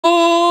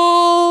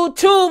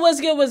what's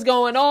good? What's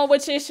going on?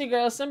 With it's your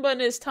girl Simba,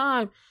 and it's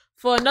time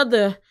for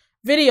another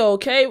video.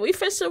 Okay, we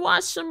finna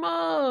watch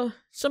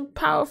some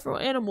powerful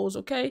animals.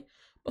 Okay,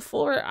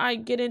 before I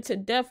get into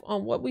depth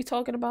on what we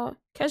talking about,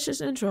 catch this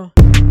intro.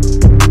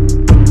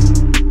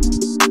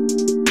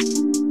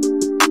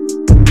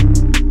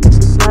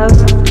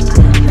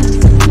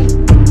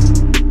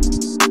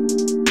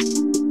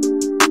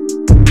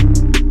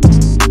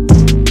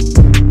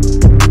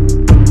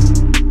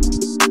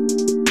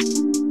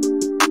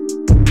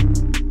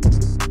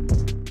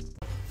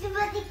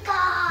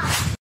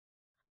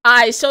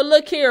 Alright, so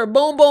look here.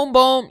 Boom, boom,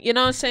 boom. You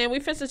know what I'm saying? We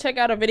finna check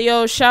out a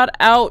video. Shout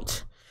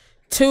out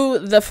to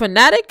the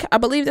Fanatic. I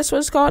believe that's what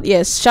it's called.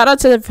 Yes, shout out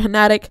to the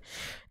Fanatic.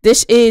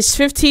 This is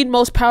 15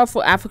 most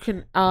powerful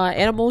African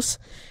animals.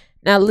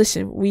 Now,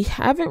 listen, we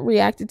haven't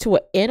reacted to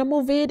an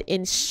animal vid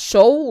in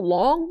so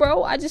long,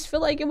 bro. I just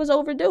feel like it was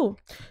overdue.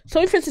 So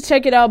we finna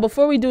check it out.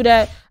 Before we do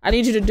that, I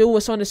need you to do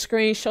what's on the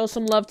screen. Show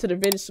some love to the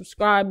video.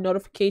 Subscribe,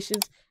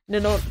 notifications.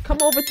 No, come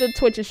over to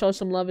Twitch and show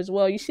some love as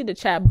well. You see the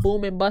chat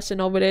booming,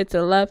 busting over there to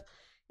the left.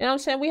 You know what I'm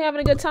saying? We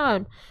having a good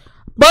time.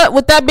 But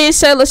with that being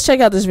said, let's check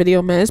out this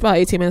video, man. It's about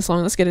 18 minutes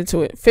long. Let's get into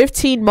it.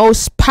 15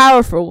 most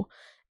powerful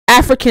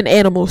African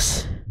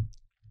animals.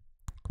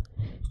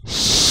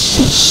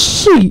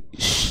 Sheesh.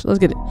 Let's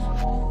get it.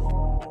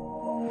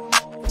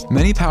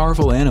 Many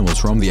powerful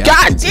animals roam the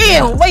African God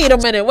damn! Wait a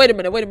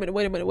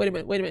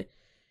minute.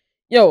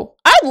 Yo,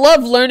 I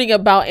love learning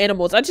about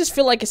animals. I just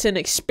feel like it's an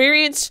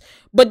experience.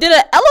 But did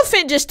an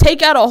elephant just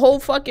take out a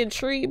whole fucking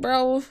tree,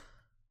 bro?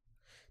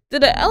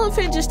 Did an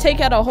elephant just take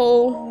out a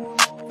whole...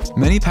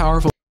 Many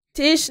powerful...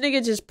 This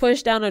nigga just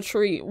pushed down a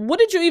tree. What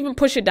did you even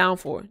push it down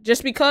for?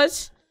 Just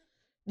because?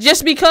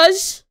 Just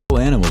because?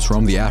 Animals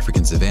roam the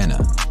African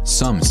savanna,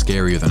 some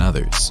scarier than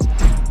others.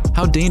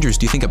 How dangerous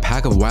do you think a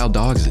pack of wild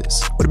dogs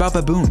is? What about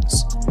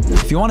baboons?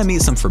 If you want to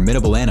meet some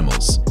formidable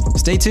animals,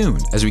 stay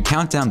tuned as we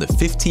count down the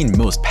 15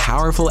 most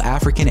powerful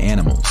African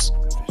animals.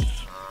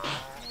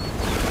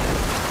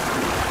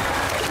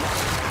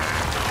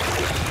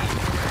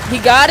 He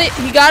got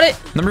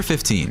it. Number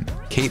 15,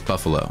 Cape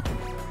buffalo.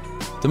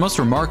 The most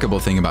remarkable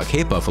thing about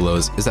Cape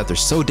buffaloes is that they're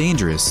so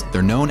dangerous,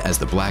 they're known as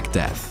the Black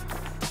Death.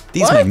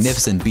 These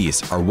magnificent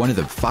beasts are one of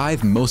the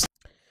 5 most...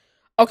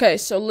 Okay,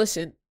 so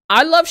listen.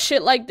 I love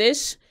shit like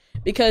this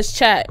because,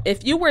 chat,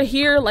 if you were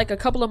here like a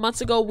couple of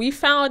months ago, we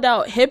found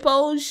out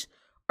hippos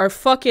are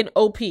fucking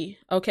OP,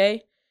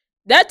 okay?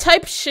 That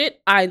type of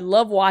shit I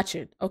love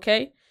watching,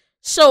 okay?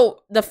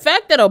 So the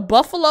fact that a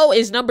buffalo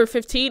is number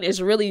 15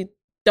 is really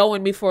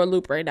throwing me for a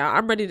loop right now.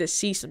 I'm ready to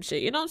see some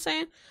shit, you know what I'm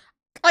saying?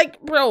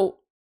 Like, bro.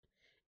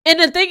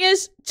 And the thing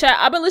is, chat,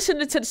 I've been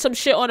listening to some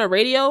shit on the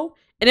radio,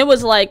 and it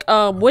was like,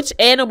 which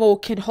animal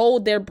can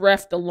hold their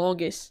breath the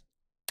longest?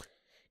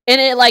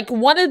 And it like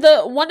one of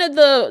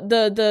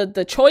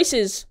the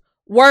choices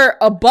were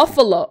a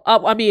buffalo.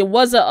 I mean, it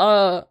was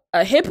a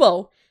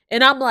hippo.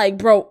 And I'm like,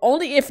 bro,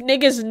 only if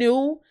niggas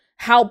knew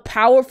how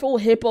powerful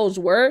hippos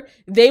were,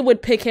 they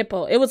would pick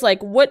hippo. It was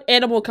like, what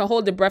animal can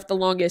hold their breath the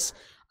longest?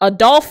 A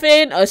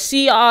dolphin, a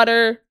sea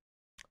otter,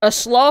 a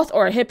sloth,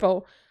 or a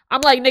hippo?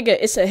 I'm like, nigga,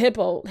 it's a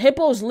hippo.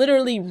 Hippos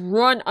literally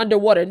run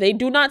underwater. They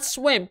do not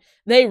swim.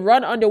 They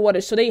run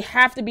underwater. So they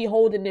have to be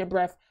holding their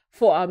breath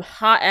for a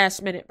hot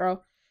ass minute,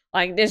 bro.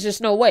 Like, there's just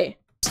no way.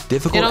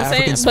 Difficult, you know what I'm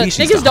saying? Species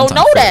but niggas don't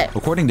know that.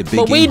 According to big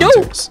but we game do.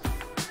 Hunters.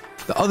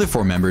 The other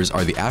 4 members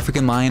are the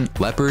African lion,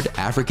 leopard,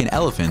 African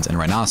elephant, and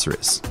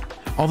rhinoceros.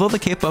 Although the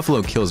Cape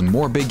buffalo kills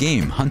more big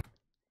game,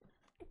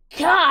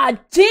 God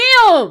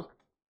damn!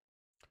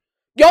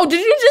 Yo, did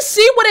you just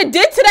see what it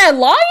did to that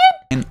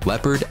lion?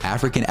 Leopard,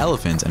 African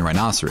elephant, and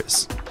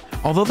rhinoceros.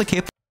 Although the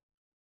Cape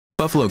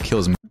buffalo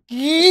kills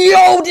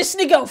yo, this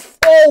nigga,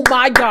 oh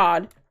my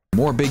god,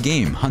 more big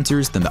game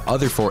hunters than the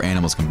other 4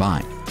 animals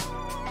combined.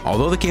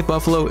 Although the Cape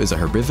buffalo is a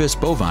herbivorous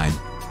bovine,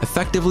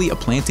 effectively a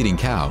plant-eating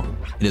cow,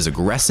 it is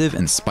aggressive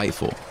and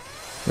spiteful.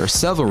 There are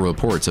several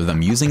reports of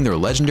them using their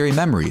legendary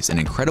memories and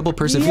incredible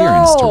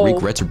perseverance to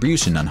wreak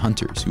retribution on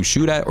hunters who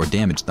shoot at or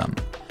damage them,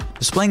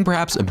 displaying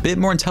perhaps a bit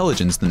more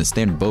intelligence than the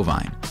standard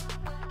bovine.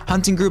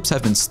 Hunting groups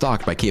have been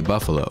stalked by Cape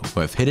buffalo who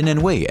have hidden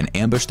in wait and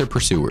ambushed their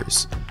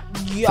pursuers.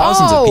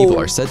 Thousands of people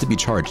are said to be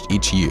charged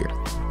each year,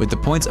 with the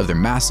points of their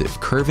massive,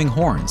 curving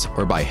horns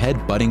or by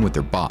head butting with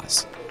their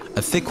boss,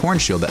 a thick horn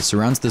shield that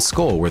surrounds the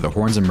skull where the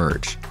horns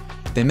emerge.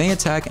 They may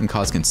attack and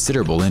cause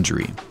considerable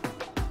injury.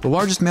 The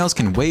largest males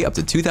can weigh up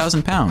to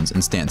 2,000 pounds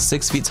and stand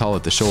 6 feet tall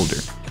at the shoulder.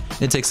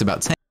 It takes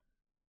about 10...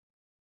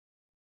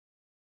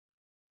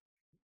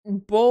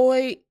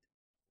 Boy...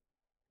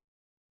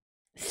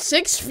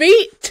 6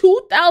 feet?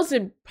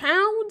 2,000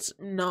 pounds?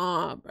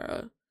 Nah,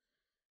 bro.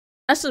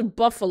 That's a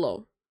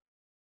buffalo.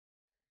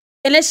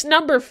 And it's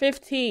number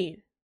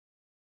 15.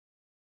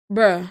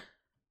 Bruh.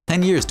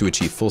 10 years to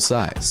achieve full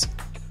size.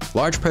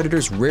 Large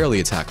predators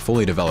rarely attack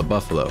fully developed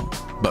buffalo,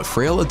 but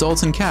frail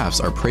adults and calves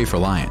are prey for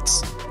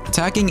lions.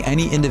 Attacking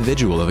any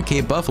individual of a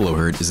Cape buffalo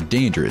herd is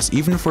dangerous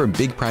even for a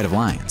big pride of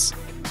lions.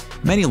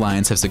 Many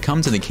lions have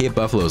succumbed to the Cape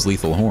buffalo's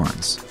lethal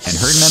horns, and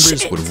herd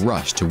members would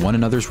rush to one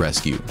another's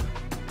rescue.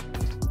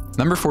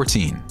 Number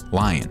 14.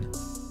 Lion.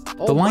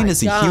 The lion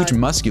is a God. huge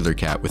muscular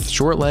cat with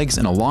short legs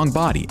and a long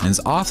body and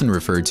is often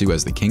referred to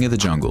as the king of the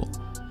jungle.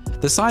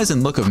 The size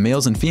and look of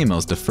males and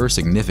females differ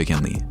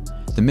significantly.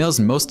 The male's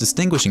most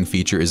distinguishing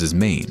feature is his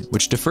mane,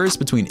 which differs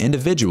between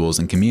individuals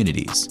and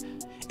communities.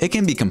 It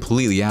can be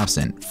completely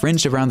absent,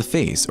 fringed around the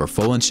face, or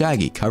full and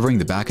shaggy, covering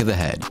the back of the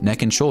head,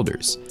 neck, and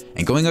shoulders,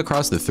 and going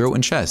across the throat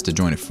and chest to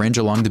join a fringe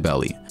along the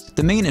belly.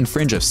 The mane and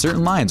fringe of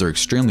certain lions are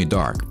extremely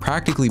dark,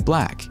 practically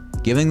black,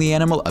 giving the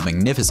animal a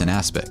magnificent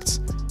aspect.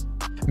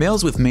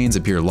 Males with manes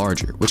appear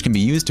larger, which can be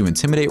used to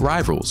intimidate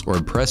rivals or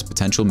impress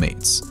potential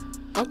mates.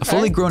 Okay. A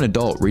fully grown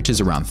adult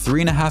reaches around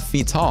 3.5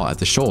 feet tall at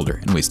the shoulder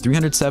and weighs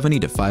 370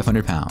 to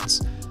 500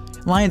 pounds.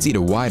 Lions eat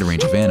a wide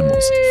range of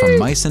animals, from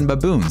mice and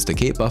baboons to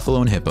Cape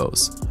buffalo and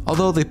hippos,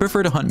 although they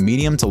prefer to hunt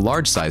medium to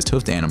large-sized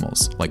hoofed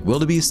animals like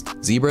wildebeest,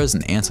 zebras,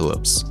 and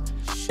antelopes.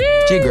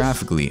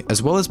 Geographically,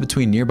 as well as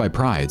between nearby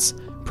prides,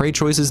 prey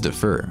choices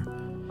differ.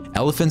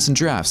 Elephants and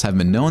giraffes have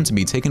been known to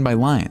be taken by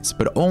lions,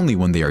 but only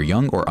when they are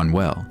young or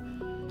unwell.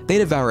 They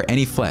devour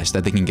any flesh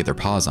that they can get their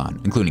paws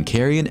on, including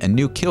carrion and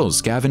new kills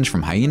scavenged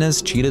from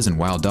hyenas, cheetahs, and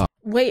wild dogs.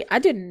 Wait, I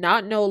did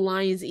not know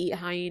lions eat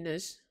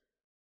hyenas.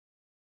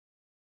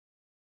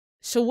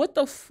 So what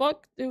the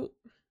fuck, dude?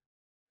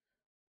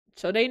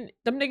 So them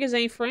niggas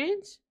ain't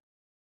friends?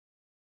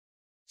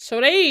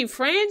 So they ain't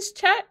friends,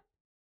 chat?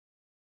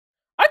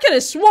 I could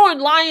have sworn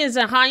lions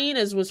and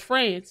hyenas was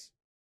friends.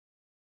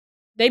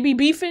 They be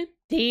beefing?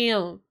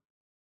 Damn.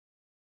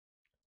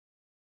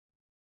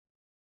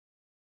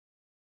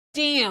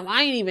 Damn,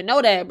 I ain't even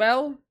know that,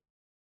 bro.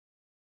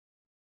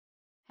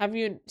 Have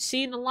you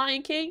seen The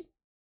Lion King?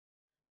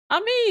 I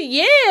mean,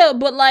 yeah,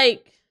 but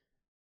like,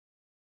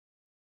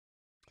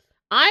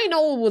 I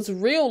know it was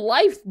real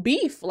life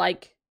beef.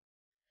 Like,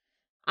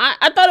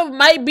 I thought it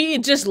might be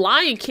just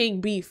Lion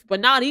King beef,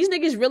 but nah, these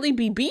niggas really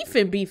be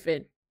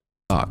beefing.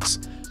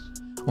 Dogs.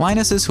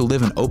 Lionesses who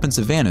live in open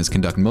savannas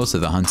conduct most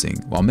of the hunting,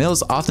 while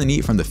males often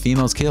eat from the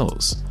female's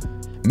kills.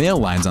 Male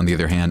lions, on the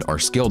other hand, are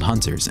skilled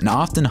hunters and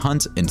often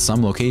hunt in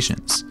some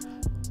locations.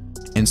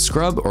 In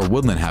scrub or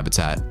woodland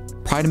habitat,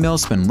 pride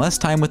males spend less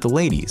time with the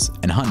ladies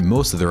and hunt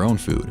most of their own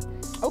food.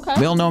 Okay.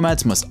 Male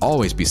nomads must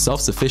always be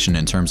self-sufficient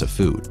in terms of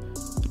food.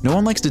 No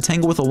one likes to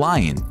tangle with a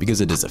lion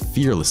because it is a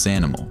fearless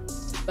animal.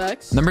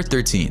 Facts. Number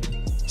 13.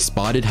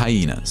 Spotted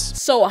hyenas.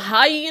 So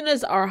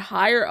hyenas are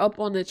higher up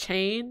on the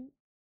chain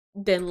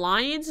than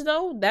lions,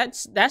 though?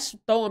 That's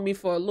throwing me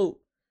for a loop.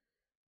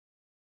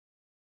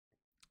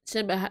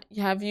 Simba,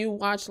 have you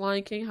watched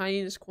Lion King,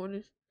 Hyena's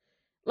Corners?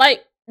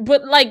 Like,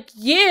 but like,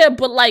 yeah,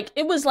 but like,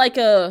 it was like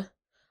a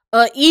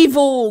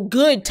evil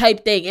good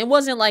type thing. It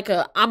wasn't like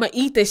a I'ma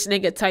eat this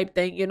nigga type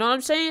thing. You know what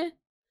I'm saying?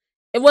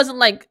 It wasn't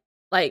like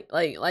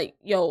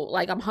yo,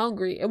 like I'm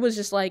hungry. It was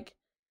just like,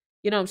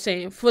 you know what I'm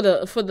saying, for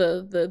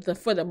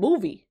the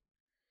movie.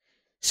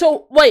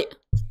 So wait,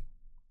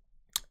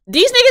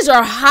 these niggas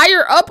are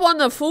higher up on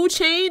the food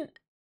chain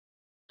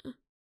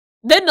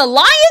than the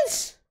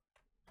lions?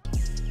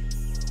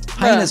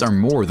 Hyenas are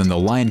more than the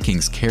Lion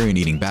King's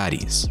carrion-eating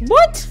baddies.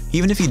 What?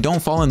 Even if you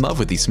don't fall in love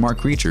with these smart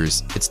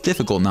creatures, it's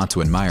difficult not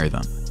to admire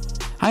them.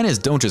 Hyenas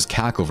don't just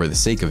cackle for the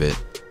sake of it.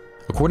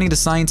 According to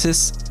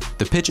scientists,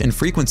 the pitch and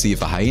frequency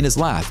of a hyena's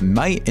laugh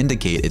might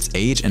indicate its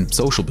age and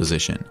social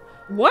position.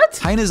 What?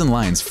 Hyenas and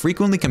lions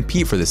frequently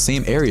compete for the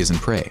same areas and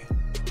prey.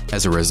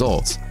 As a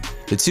result,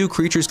 the two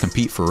creatures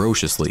compete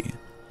ferociously.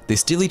 They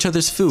steal each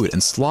other's food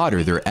and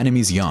slaughter their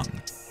enemies' young.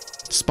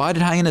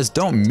 Spotted hyenas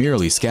don't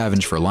merely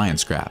scavenge for lion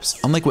scraps,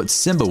 unlike what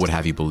Simba would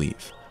have you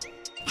believe.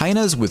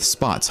 Hyenas with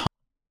spots.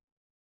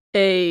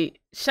 Hey,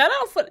 shout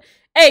out for.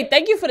 Hey,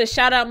 thank you for the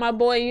shout out, my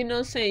boy. You know what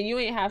I'm saying? You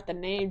ain't have to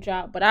name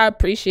drop, but I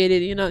appreciate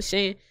it. You know what I'm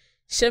saying?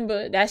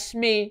 Simba, that's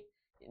me.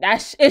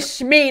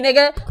 It's me,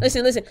 nigga.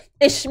 Listen.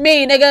 It's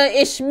me, nigga.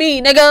 It's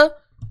me, nigga.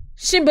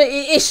 Simba,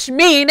 it's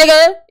me,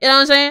 nigga. You know what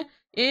I'm saying?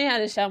 You ain't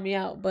have to shout me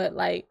out, but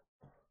like,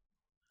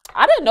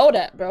 I didn't know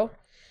that, bro.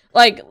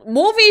 Like,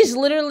 movies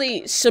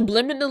literally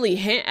subliminally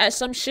hint at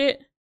some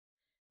shit,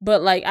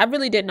 but like, I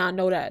really did not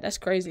know that. That's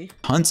crazy.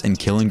 Hunts and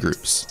kill in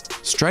groups.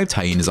 Striped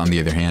hyenas, on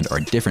the other hand, are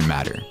a different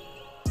matter.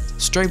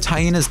 Striped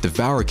hyenas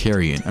devour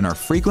carrion and are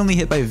frequently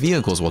hit by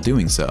vehicles while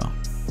doing so.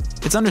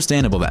 It's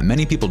understandable that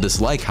many people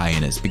dislike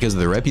hyenas because of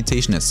their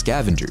reputation as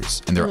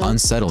scavengers and their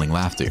unsettling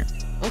laughter.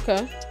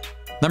 Okay.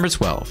 Number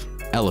 12.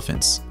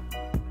 Elephants.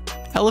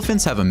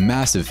 Elephants have a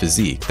massive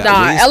physique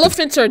that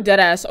elephants are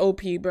deadass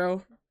OP,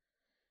 bro.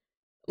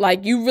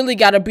 Like, you really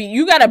gotta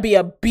be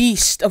a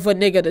beast of a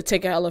nigga to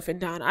take an elephant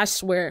down. I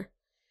swear.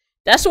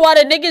 That's why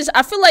the niggas,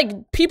 I feel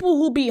like people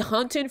who be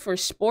hunting for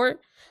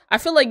sport, I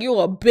feel like you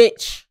a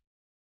bitch.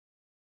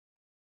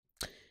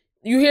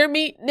 You hear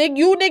me?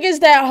 You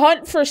niggas that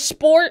hunt for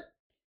sport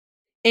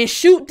and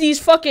shoot these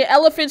fucking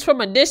elephants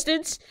from a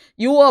distance,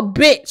 you a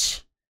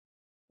bitch.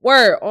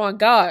 Word on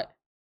God.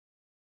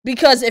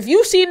 Because if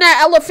you seen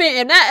that elephant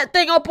and that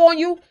thing up on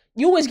you,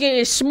 you was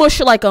getting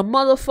smushed like a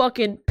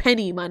motherfucking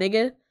penny, my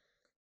nigga.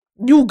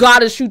 You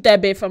gotta shoot that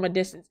bit from a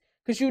distance.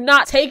 Because you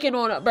not taking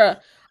on it, bruh.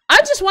 I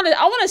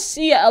want to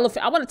see an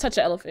elephant. I want to touch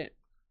an elephant.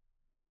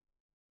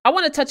 I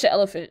want to touch an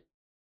elephant.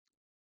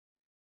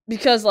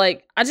 because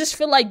like I just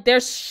feel like they're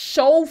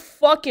so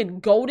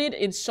fucking goated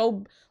and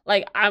so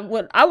like I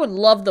would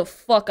love the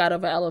fuck out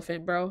of an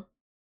elephant, bro.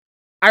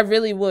 I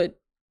really would.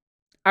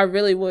 I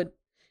really would.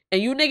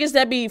 And you niggas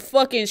that be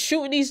fucking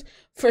shooting these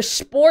for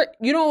sport,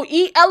 you don't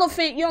eat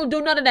elephant, you don't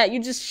do none of that.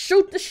 You just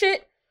shoot the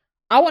shit.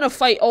 I want to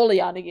fight all of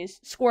y'all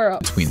niggas. Square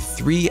up. Between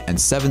 3 and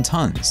 7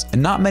 tons,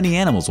 and not many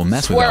animals will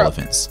mess with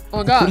elephants,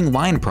 including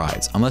lion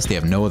prides, unless they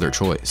have no other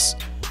choice.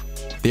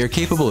 They are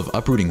capable of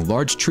uprooting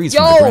large trees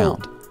from the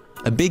ground.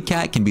 A big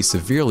cat can be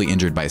severely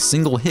injured by a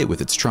single hit with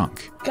its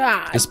trunk.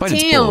 Despite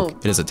its bulk,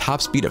 it has a top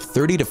speed of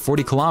 30 to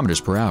 40 kilometers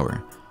per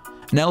hour.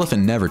 An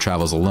elephant never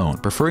travels alone,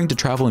 preferring to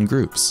travel in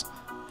groups.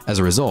 As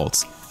a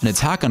result, an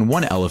attack on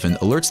one elephant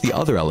alerts the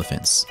other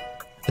elephants.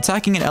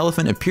 Attacking an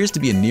elephant appears to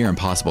be a near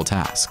impossible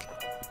task.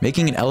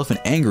 Making an elephant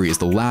angry is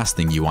the last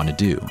thing you want to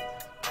do.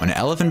 When an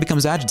elephant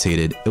becomes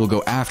agitated, it will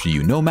go after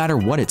you no matter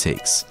what it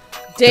takes.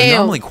 They're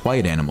normally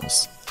quiet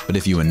animals, but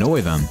if you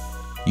annoy them,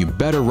 you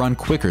better run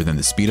quicker than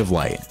the speed of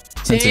light,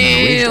 since an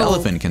enraged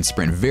elephant can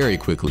sprint very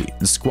quickly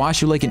and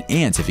squash you like an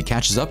ant if he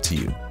catches up to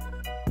you.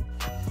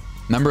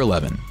 Number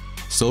 11.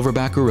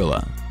 Silverback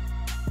gorilla.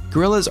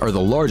 Gorillas are the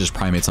largest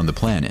primates on the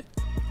planet.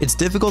 It's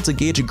difficult to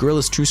gauge a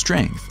gorilla's true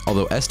strength,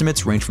 although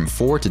estimates range from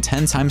 4 to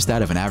 10 times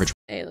that of an average.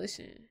 Hey,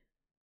 listen.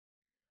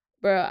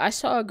 Bro, I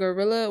saw a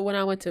gorilla when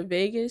I went to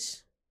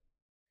Vegas.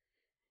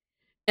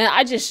 And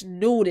I just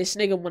knew this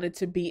nigga wanted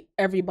to beat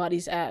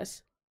everybody's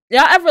ass.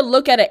 Y'all ever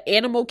look at an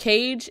animal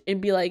cage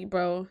and be like,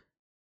 bro,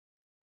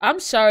 I'm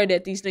sorry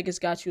that these niggas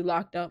got you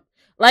locked up.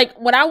 Like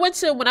when I went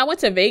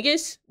to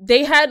Vegas,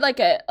 they had like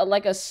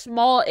a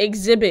small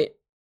exhibit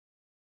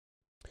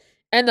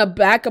in the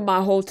back of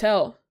my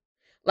hotel.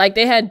 Like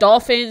they had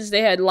dolphins,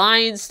 they had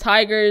lions,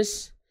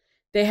 tigers,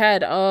 they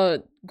had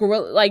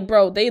gorilla, like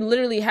bro, they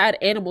literally had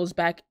animals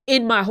back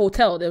in my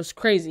hotel. That was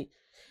crazy.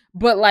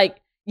 But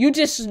like you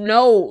just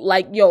know,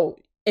 like, yo,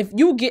 if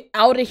you get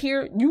out of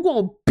here, you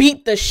gonna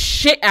beat the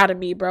shit out of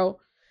me, bro.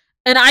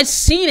 And I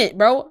seen it,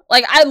 bro.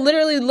 Like I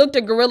literally looked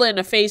a gorilla in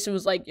the face and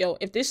was like, yo,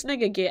 if this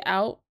nigga get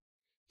out,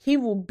 he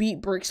will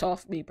beat bricks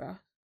off me, bro.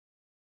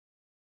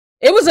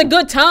 It was a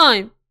good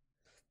time.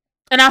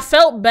 And I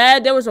felt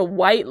bad. There was a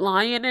white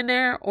lion in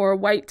there or a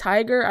white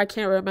tiger. I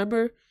can't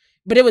remember.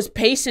 But it was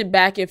pacing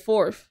back and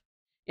forth.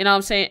 You know what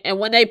I'm saying? And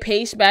when they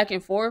pace back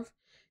and forth,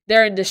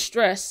 they're in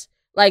distress.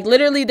 Like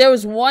literally there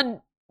was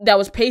one that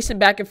was pacing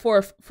back and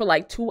forth for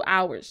like 2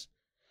 hours.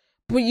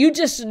 But you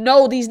just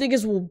know these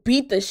niggas will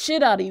beat the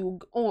shit out of you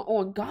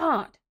on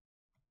God.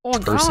 On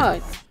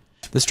God.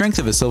 The strength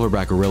of a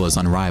silverback gorilla is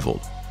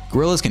unrivaled.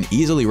 Gorillas can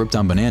easily rip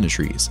down banana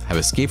trees, have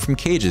escaped from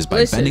cages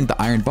by bending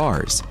the iron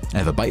bars, and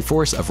have a bite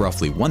force of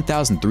roughly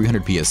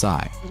 1,300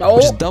 psi,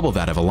 which is double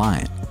that of a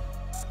lion.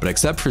 But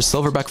except for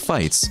silverback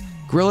fights,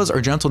 gorillas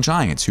are gentle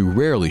giants who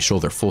rarely show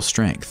their full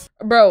strength.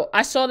 Bro,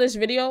 I saw this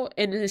video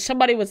and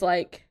somebody was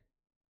like,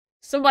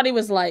 somebody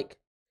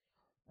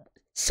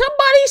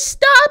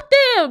stop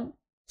them!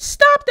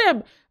 Stop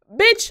them!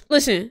 Bitch,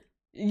 listen,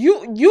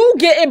 you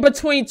get in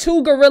between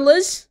two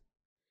gorillas,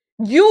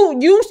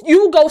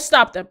 you go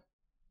stop them.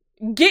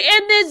 Get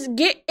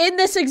in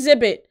this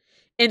exhibit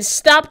and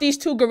stop these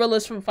two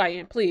gorillas from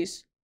fighting,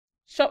 please.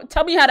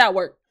 Tell me how that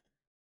worked.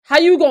 How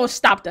you gonna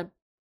stop them?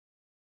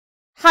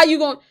 How you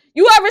gonna...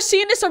 You ever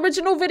seen this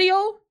original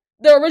video?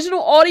 The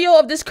original audio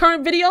of this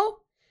current video?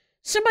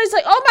 Somebody's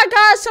like, oh my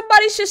God,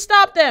 somebody should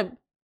stop them.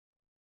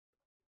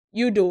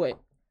 You do it.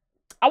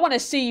 I want to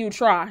see you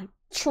try.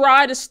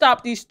 Try to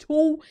stop these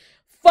two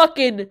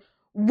fucking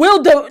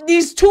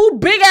these two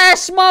big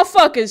ass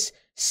motherfuckers.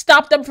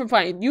 Stop them from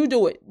fighting. You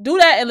do it. Do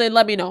that and then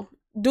let me know.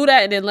 Do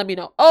that and then let me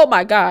know. Oh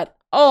my God.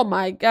 Oh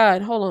my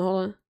God.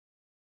 Hold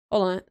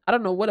on. I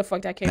don't know where the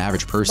fuck that came from. An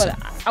average person.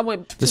 But I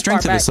went the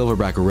strength of a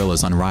silverback gorilla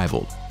is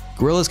unrivaled.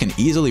 Gorillas can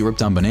easily rip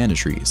down banana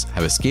trees,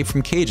 have escaped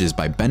from cages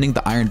by bending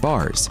the iron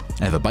bars, and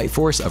have a bite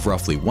force of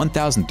roughly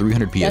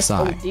 1,300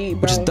 psi,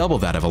 which is double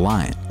that of a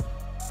lion.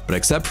 But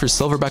except for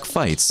silverback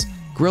fights,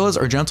 gorillas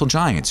are gentle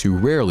giants who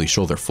rarely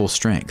show their full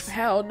strength.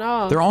 Hell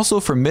no. They're also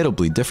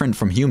formidably different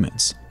from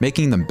humans,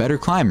 making them better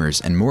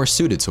climbers and more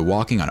suited to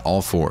walking on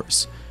all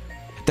fours.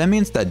 That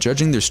means that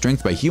judging their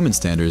strength by human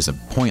standards is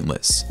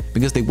pointless,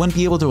 because they wouldn't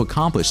be able to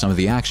accomplish some of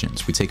the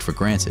actions we take for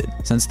granted,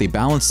 since they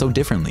balance so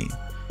differently.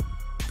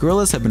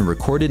 Gorillas have been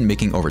recorded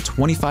making over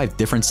 25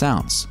 different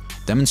sounds,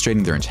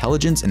 demonstrating their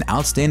intelligence and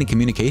outstanding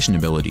communication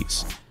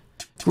abilities.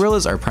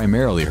 Gorillas are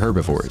primarily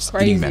herbivores,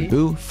 eating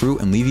bamboo, fruit,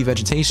 and leafy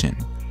vegetation,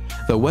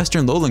 though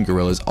western lowland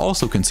gorillas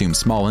also consume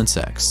small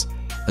insects.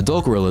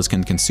 Adult gorillas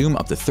can consume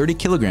up to 30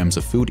 kilograms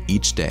of food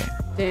each day.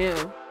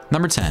 Damn.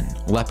 Number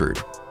 10.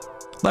 Leopard.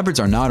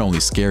 Leopards are not only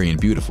scary and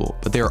beautiful,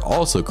 but they are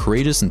also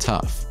courageous and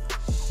tough.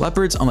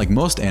 Leopards, unlike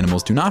most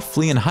animals, do not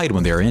flee and hide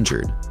when they are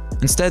injured.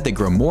 Instead, they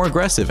grow more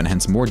aggressive and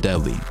hence more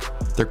deadly.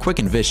 They're quick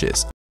and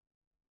vicious.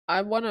 Now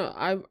I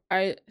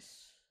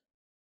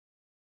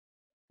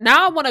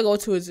wanna go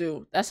to a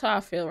zoo. That's how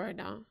I feel right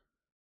now.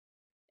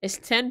 It's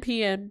 10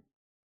 p.m.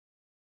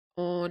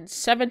 on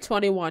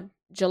 7/21,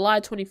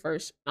 July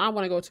 21st. I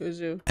wanna go to a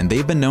zoo. And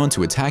they've been known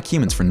to attack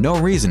humans for no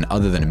reason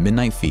other than a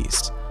midnight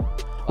feast.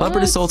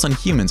 Leopard assaults on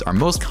humans are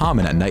most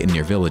common at night and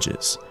near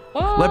villages.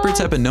 What? Leopards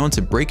have been known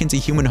to break into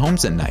human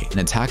homes at night and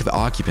attack the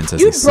occupants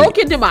as You they sleep. broke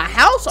into my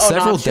house? Oh,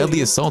 Several no,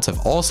 deadly assaults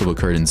have also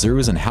occurred in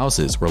zoos and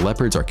houses where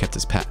leopards are kept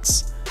as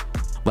pets.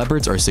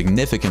 Leopards are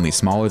significantly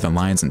smaller than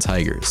lions and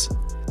tigers.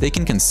 They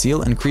can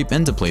conceal and creep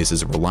into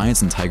places where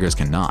lions and tigers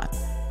cannot.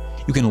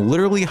 You can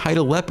literally hide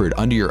a leopard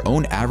under your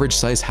own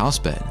average-sized house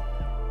bed.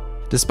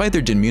 Despite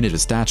their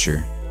diminutive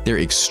stature, they're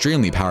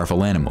extremely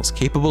powerful animals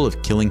capable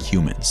of killing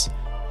humans.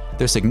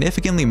 They're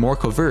significantly more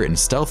covert and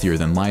stealthier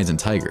than lions and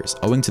tigers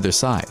owing to their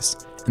size,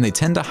 and they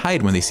tend to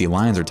hide when they see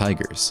lions or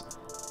tigers.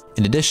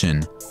 In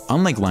addition,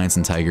 unlike lions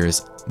and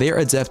tigers, they are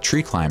adept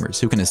tree climbers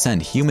who can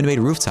ascend human-made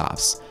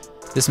rooftops.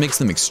 This makes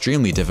them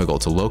extremely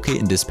difficult to locate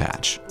and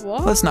dispatch.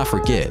 What? Let's not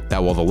forget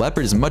that while the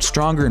leopard is much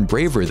stronger and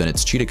braver than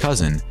its cheetah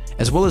cousin,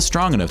 as well as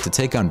strong enough to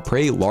take on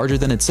prey larger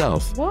than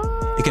itself,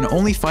 it can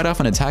only fight off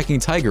an attacking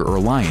tiger or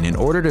lion in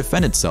order to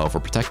defend itself or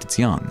protect its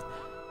young.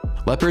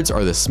 Leopards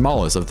are the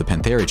smallest of the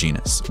Panthera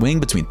genus, weighing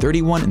between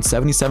 31 and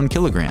 77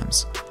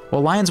 kilograms,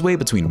 while lions weigh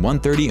between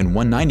 130 and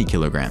 190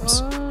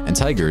 kilograms, and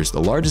tigers, the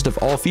largest of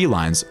all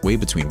felines, weigh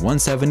between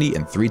 170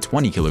 and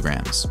 320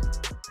 kilograms.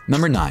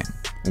 Number 9.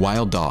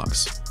 Wild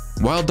dogs.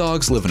 Wild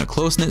dogs live in a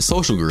close-knit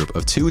social group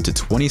of 2 to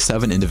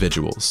 27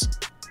 individuals.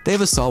 They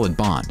have a solid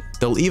bond.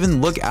 They'll even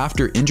look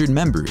after injured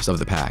members of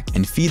the pack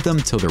and feed them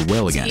till they're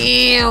well again.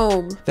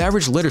 Damn. The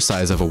average litter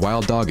size of a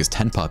wild dog is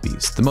 10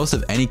 puppies, the most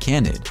of any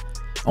canid.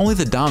 Only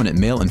the dominant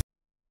male and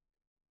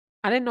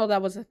I didn't know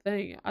that was a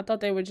thing. I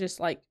thought they were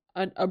just like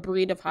a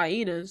breed of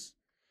hyenas.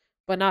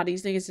 But nah,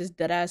 these niggas is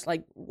dead ass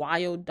like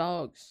wild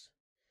dogs.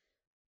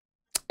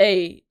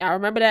 Hey, I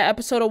remember that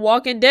episode of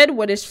Walking Dead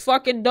where this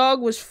fucking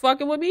dog was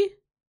fucking with me?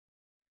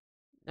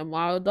 Them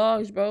wild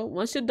dogs, bro.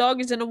 Once your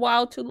dog is in the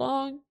wild too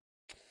long,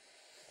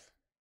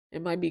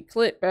 it might be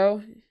clipped,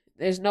 bro.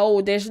 There's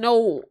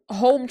no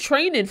home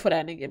training for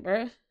that nigga,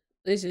 bro.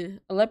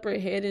 Listen, a leopard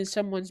hid in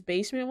someone's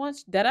basement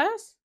once?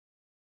 Deadass?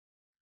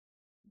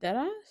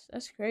 Deadass?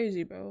 That's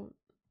crazy, bro.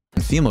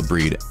 female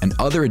breed and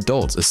other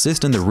adults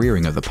assist in the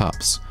rearing of the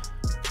pups.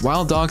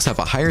 Wild dogs have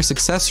a higher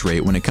success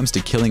rate when it comes to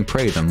killing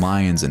prey than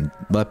lions and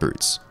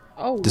leopards,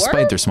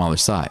 despite their smaller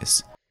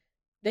size.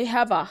 They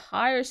have a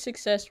higher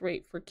success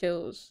rate for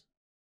kills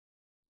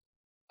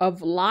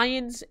of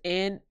lions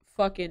and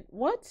fucking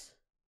what?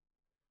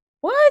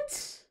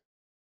 What?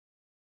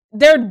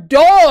 They're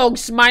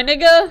dogs, my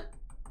nigga.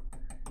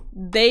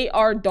 They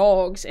are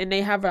dogs and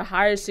they have a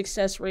higher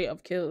success rate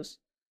of kills.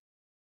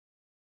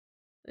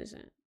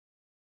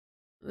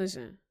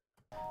 Listen.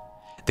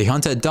 They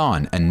hunt at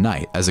dawn and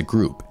night as a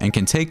group and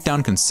can take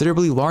down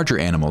considerably larger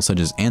animals such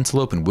as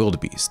antelope and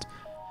wildebeest.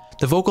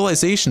 The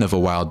vocalization of a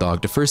wild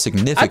dog differs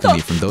significantly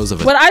from those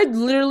of a— But I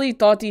literally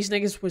thought these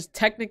niggas was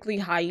technically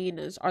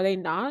hyenas. Are they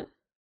not?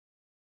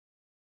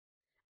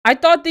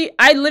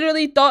 I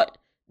literally thought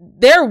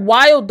they're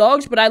wild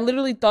dogs, but I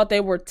literally thought they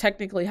were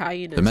technically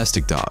hyenas.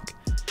 Domestic dog.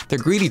 They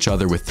greet each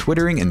other with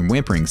twittering and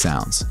whimpering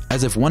sounds.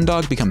 As if one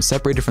dog becomes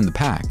separated from the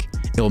pack,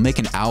 it will make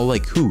an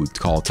owl-like hoo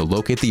call to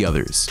locate the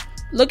others.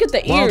 Look at the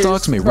ears. Wild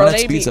dogs may run at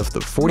speeds of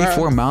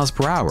 44 miles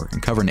per hour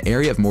and cover an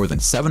area of more than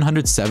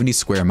 770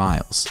 square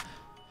miles.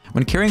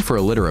 When caring for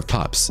a litter of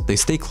pups, they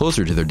stay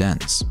closer to their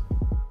dens.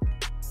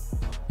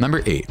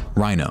 Number 8.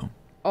 Rhino.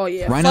 Oh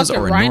yeah, Rhinos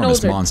are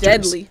enormous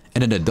monsters,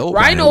 and an adult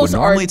rhino would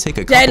normally take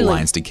a couple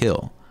lions to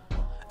kill.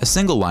 A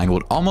single lion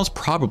would almost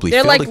probably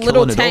fail to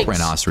kill an adult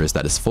rhinoceros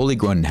that is fully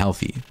grown and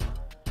healthy.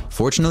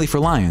 Fortunately for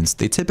lions,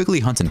 they typically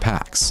hunt in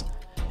packs.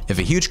 If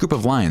a huge group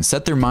of lions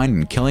set their mind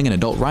on killing an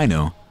adult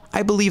rhino,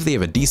 I believe they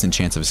have a decent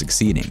chance of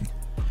succeeding.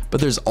 But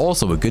there's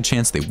also a good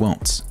chance they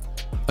won't.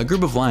 A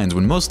group of lions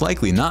would most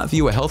likely not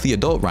view a healthy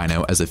adult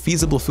rhino as a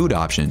feasible food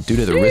option due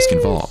to the risk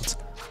involved.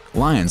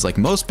 Lions, like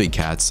most big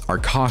cats, are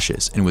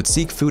cautious and would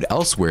seek food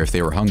elsewhere if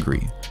they were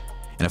hungry.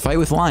 In a fight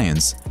with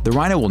lions, the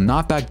rhino will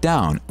not back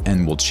down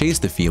and will chase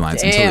the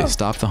felines until they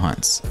stop the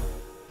hunts.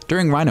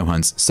 During rhino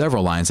hunts,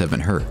 several lions have been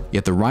hurt,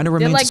 yet the rhino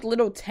remains— They're like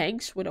little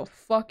tanks with a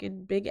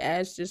fucking big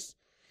ass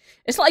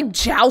it's like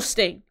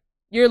jousting.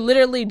 You're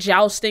literally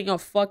jousting a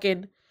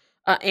fucking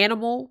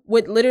animal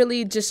with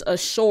literally just a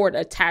sword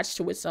attached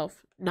to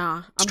itself. Nah,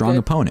 I'm strong good.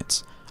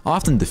 opponents,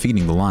 often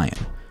defeating the lion.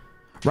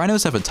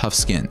 Rhinos have a tough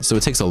skin, so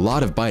it takes a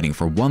lot of biting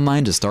for one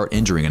lion to start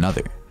injuring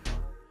another.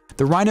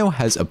 The rhino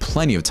has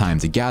plenty of time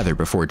to gather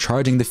before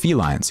charging the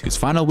felines, whose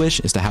final wish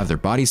is to have their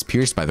bodies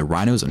pierced by the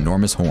rhino's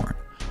enormous horn.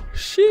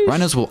 Sheesh.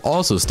 Rhinos will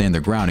also stand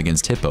their ground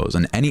against hippos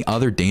and any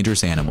other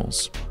dangerous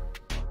animals.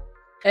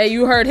 Hey,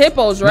 you heard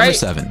hippos, right? Number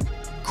 7.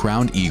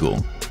 Crowned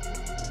eagle.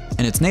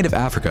 In its native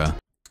Africa—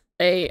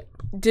 Hey,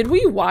 did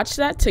we watch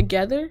that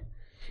together?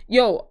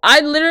 Yo,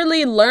 I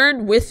literally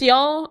learned with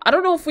y'all. I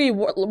don't know if we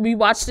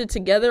watched it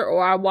together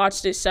or I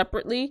watched it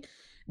separately.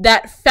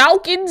 That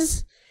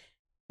falcons,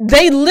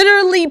 they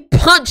literally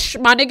punch,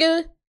 my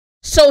nigga.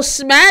 So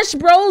Smash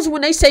Bros,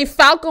 when they say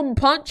falcon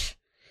punch,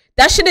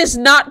 that shit is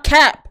not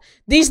cap.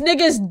 These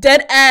niggas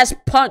dead ass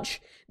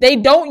punch. They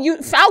don't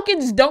use—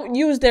 falcons don't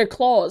use their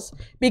claws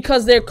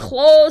because their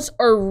claws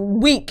are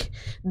weak.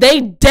 They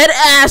dead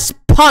ass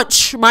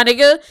punch, my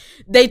nigga.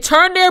 They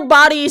turn their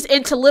bodies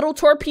into little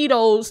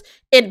torpedoes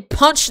and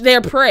punch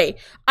their prey.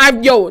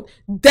 Yo,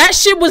 that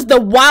shit was the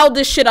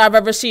wildest shit I've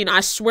ever seen.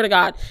 I swear to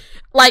God.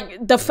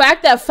 Like, the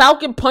fact that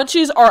falcon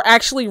punches are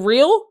actually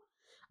real.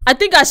 I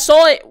think I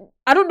saw it.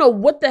 I don't know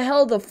what the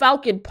hell the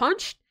falcon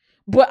punched,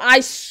 but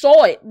I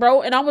saw it,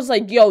 bro. And I was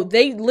like, yo,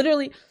 they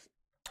literally...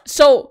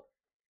 So,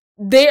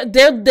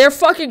 their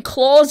fucking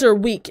claws are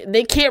weak. And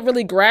they can't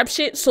really grab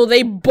shit. So,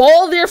 they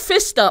ball their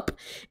fist up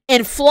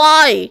and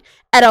fly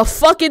at a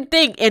fucking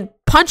thing and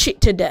punch it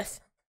to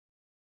death.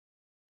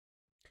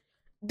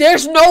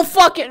 There's no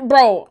fucking...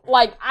 Bro,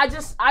 like, I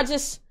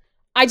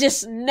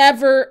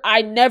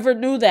never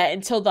knew that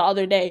until the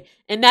other day.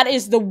 And that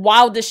is the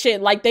wildest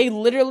shit. Like, they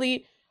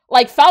literally...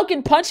 Like,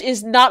 Falcon Punch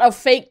is not a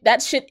fake.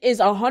 That shit is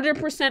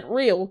 100%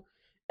 real.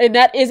 And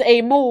that is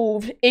a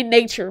move in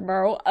nature,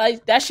 bro.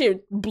 That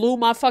shit blew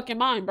my fucking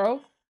mind,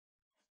 bro.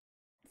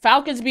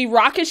 Falcons be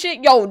rocking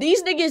shit. Yo,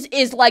 these niggas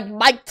is like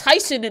Mike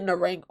Tyson in the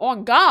ring.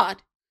 On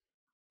God.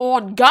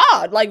 On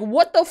God. Like,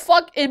 what the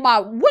fuck am I...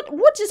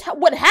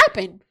 What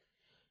happened?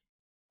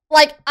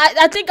 Like,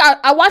 I think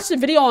I watched the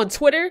video on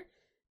Twitter.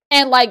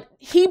 And, like,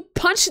 he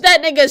punched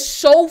that nigga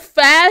so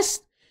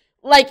fast.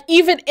 Like,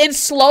 even in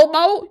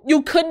slow-mo,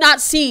 you could not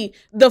see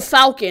the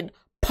Falcon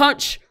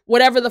punch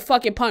whatever the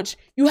fucking punch.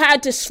 You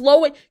had to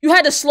slow it. You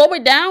had to slow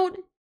it down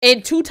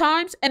in 2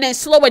 times and then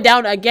slow it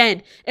down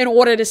again in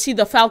order to see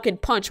the Falcon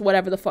punch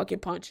whatever the fucking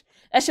punch.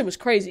 That shit was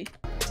crazy.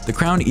 The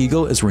crowned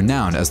eagle is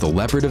renowned as the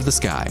leopard of the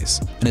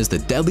skies and is the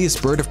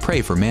deadliest bird of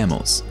prey for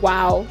mammals.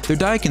 Wow. Their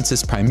diet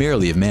consists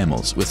primarily of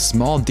mammals, with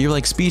small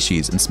deer-like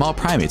species and small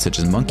primates such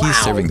as monkeys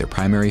serving their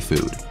primary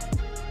food.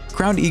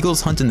 Crowned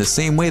eagles hunt in the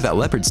same way that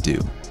leopards do.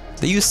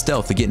 They use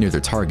stealth to get near their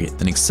target,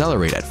 then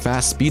accelerate at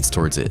fast speeds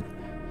towards it.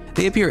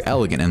 They appear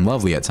elegant and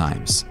lovely at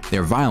times. They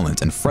are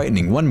violent and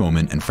frightening one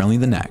moment and friendly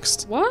the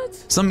next. What?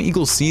 Some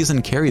eagles seize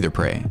and carry their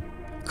prey.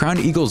 Crowned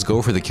eagles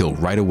go for the kill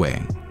right away.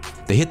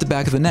 They hit the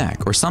back of the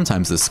neck or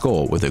sometimes the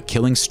skull with a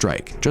killing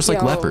strike, just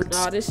like leopards.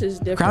 Nah, this is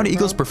different, Crowned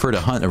eagles prefer to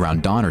hunt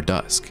around dawn or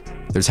dusk.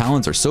 Their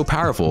talons are so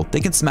powerful, they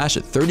can smash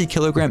a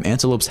 30-kilogram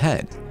antelope's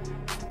head.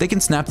 They can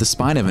snap the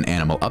spine of an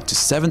animal up to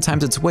 7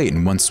 times its weight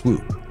in one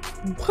swoop.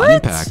 What? On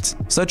impact,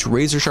 such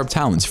razor-sharp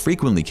talons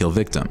frequently kill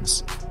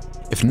victims.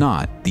 If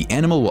not, the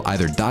animal will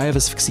either die of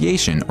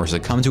asphyxiation or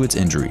succumb to its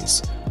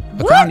injuries.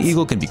 A crowned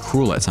eagle can be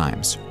cruel at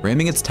times,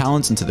 ramming its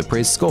talons into the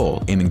prey's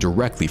skull, aiming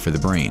directly for the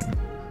brain.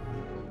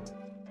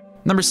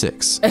 Number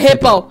 6. A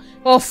hippo.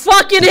 Oh,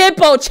 fucking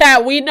hippo,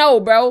 chat. We know,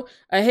 bro.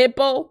 A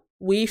hippo,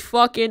 we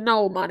fucking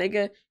know, my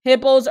nigga.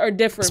 Hippos are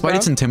different, Despite bro.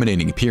 its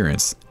intimidating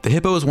appearance, the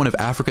hippo is one of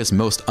Africa's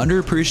most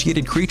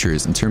underappreciated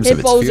creatures in terms of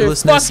its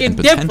fearlessness and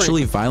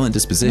potentially violent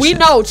disposition. We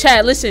know,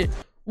 chat. Listen,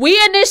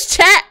 we in this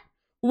chat,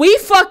 we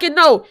fucking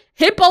know.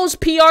 Hippo's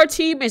PR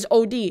team is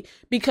OD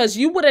because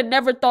you would have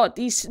never thought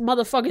these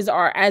motherfuckers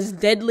are as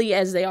deadly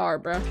as they are,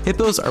 bro.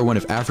 Hippos are one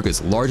of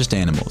Africa's largest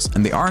animals,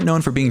 and they aren't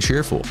known for being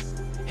cheerful.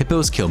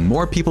 Hippos kill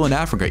more people in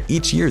Africa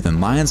each year than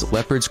lions,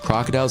 leopards,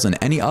 crocodiles, and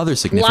any other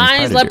significant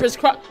predator. Leopards,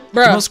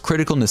 The most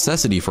critical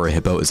necessity for a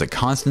hippo is a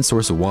constant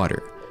source of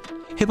water.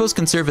 Hippos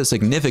conserve a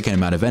significant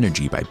amount of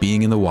energy by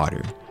being in the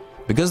water.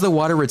 Because the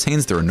water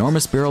retains their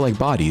enormous barrel-like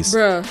bodies,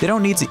 they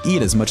don't need to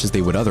eat as much as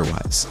they would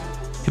otherwise.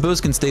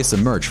 Hippos can stay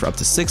submerged for up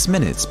to 6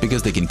 minutes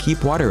because they can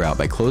keep water out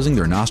by closing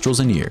their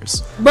nostrils and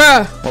ears.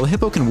 While a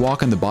hippo can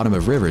walk on the bottom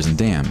of rivers and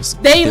dams,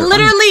 they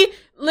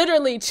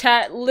literally,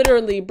 chat,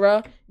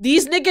 bruh.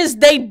 These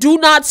niggas, they do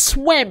not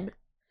swim.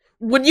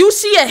 When you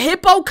see a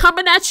hippo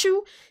coming at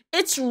you,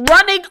 it's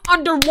running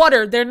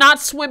underwater. They're not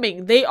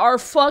swimming. They are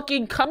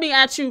fucking coming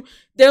at you.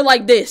 They're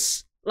like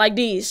this, like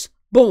these.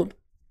 Boom.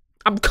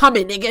 I'm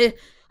coming, nigga.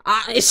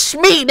 It's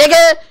me,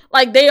 nigga.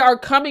 Like, they are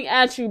coming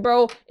at you,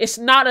 bro. It's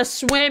not a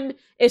swim.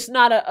 It's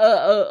not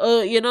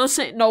you know what I'm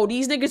saying? No,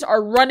 these niggas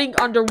are running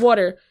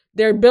underwater.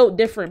 They're built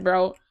different,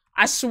 bro.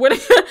 I swear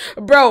to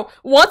bro,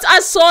 once I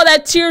saw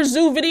that Tier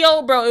Zoo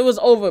video, bro, it was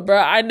over, bro.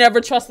 I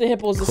never trusted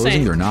hippos the same.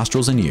 Closing their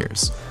nostrils and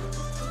ears.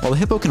 While a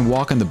hippo can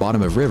walk on the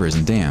bottom of rivers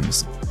and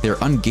dams, they are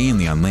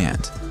ungainly on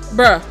land.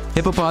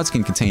 Hippopods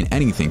can contain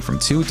anything from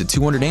 2 to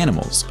 200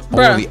 animals,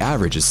 although the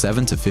average is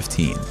 7 to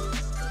 15.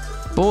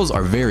 Bulls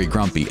are very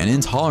grumpy and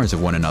intolerant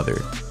of one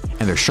another,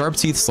 and their sharp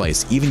teeth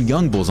slice even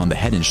young bulls on the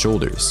head and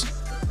shoulders.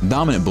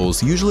 Dominant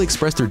bulls usually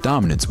express their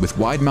dominance with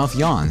wide-mouth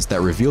yawns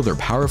that reveal their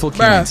powerful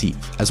canine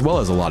teeth, as well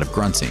as a lot of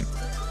grunting.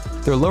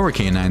 Their lower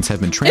canines have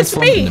been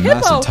transformed into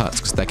massive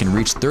tusks that can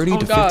reach 30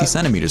 to 50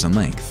 centimeters in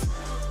length.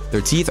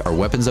 Their teeth are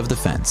weapons of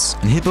defense,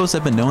 and hippos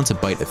have been known to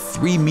bite a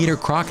 3-meter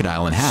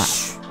crocodile in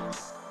half.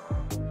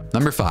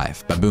 Number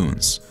 5.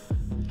 Baboons.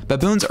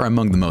 Baboons are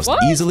among the most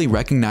easily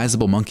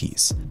recognizable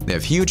monkeys. They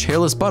have huge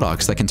hairless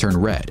buttocks that can turn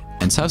red,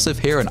 and tufts of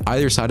hair on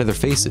either side of their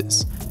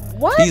faces.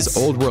 These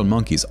old-world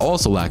monkeys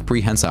also lack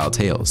prehensile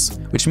tails,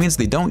 which means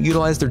they don't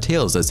utilize their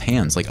tails as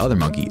hands like other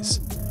monkeys.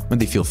 When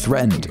they feel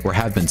threatened or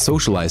have been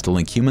socialized to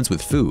link humans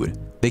with food,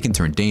 they can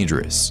turn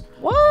dangerous.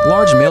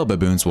 Large male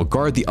baboons will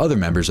guard the other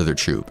members of their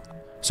troop,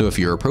 so if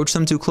you approach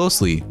them too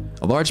closely,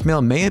 a large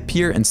male may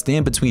appear and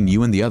stand between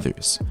you and the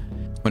others.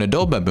 When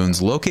adult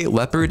baboons locate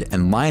leopard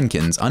and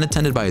lionkins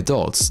unattended by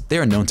adults, they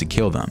are known to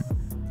kill them.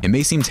 It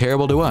may seem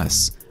terrible to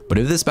us, but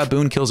if this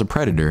baboon kills a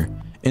predator,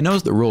 it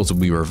knows the roles will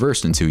be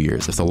reversed in 2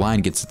 years if the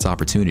lion gets its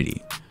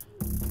opportunity.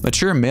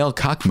 Mature male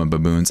Kakma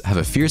baboons have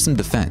a fearsome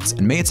defense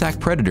and may attack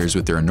predators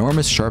with their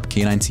enormous sharp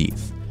canine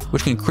teeth,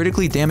 which can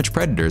critically damage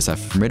predators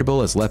as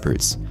formidable as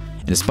leopards.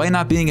 And despite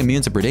not being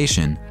immune to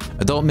predation,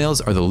 adult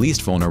males are the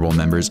least vulnerable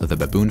members of the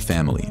baboon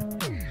family.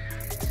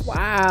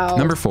 Wow.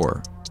 Number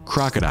 4.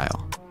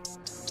 Crocodile.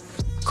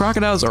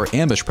 Crocodiles are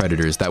ambush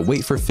predators that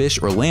wait for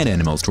fish or land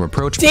animals to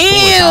approach before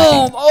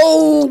attacking.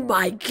 Oh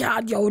my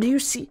god, yo, do you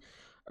see?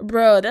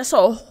 Bro, that's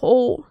a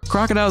whole...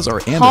 Crocodiles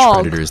are ambush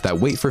predators that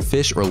wait for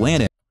fish or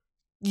land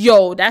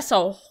Yo, that's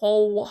a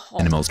whole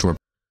animals to...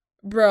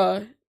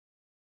 Bruh,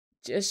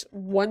 just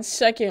 1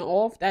 second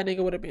off, that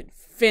nigga would have been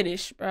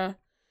finished, bruh.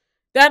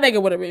 That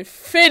nigga would have been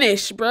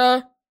finished,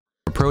 bruh.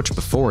 Approach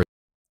before...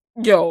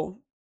 Yo.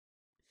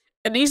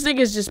 And these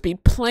niggas just be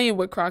playing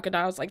with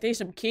crocodiles like they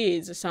some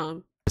kids or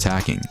something.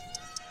 Attacking.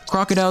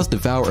 Crocodiles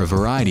devour a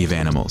variety of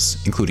animals,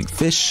 including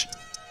fish,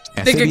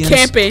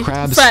 amphibians,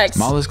 crabs,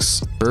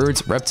 mollusks,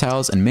 birds,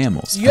 reptiles, and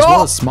mammals, as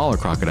well as smaller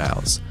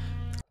crocodiles.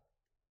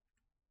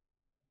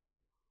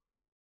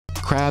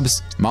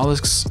 Crabs,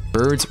 mollusks,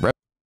 birds,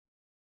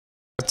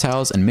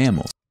 reptiles, and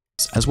mammals,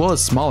 as well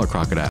as smaller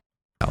crocodiles.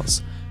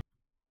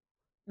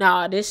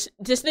 Nah, this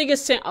nigga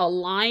sent a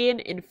lion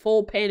in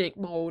full panic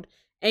mode.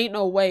 Ain't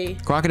no way.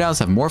 Crocodiles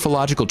have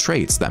morphological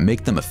traits that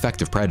make them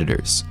effective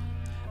predators.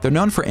 They're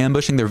known for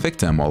ambushing their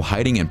victim while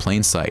hiding in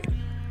plain sight.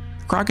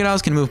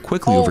 Crocodiles can move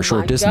quickly over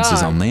short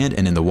distances on land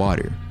and in the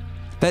water.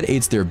 That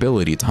aids their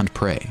ability to hunt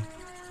prey.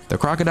 The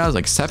crocodile's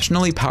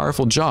exceptionally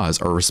powerful jaws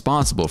are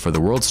responsible for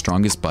the world's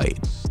strongest bite.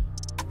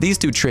 These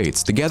two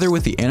traits, together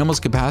with the animal's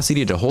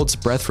capacity to hold its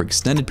breath for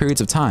extended periods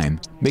of time,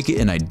 make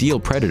it an ideal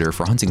predator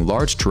for hunting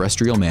large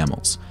terrestrial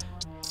mammals.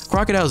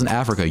 Crocodiles in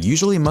Africa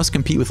usually must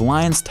compete with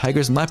lions,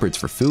 tigers, and leopards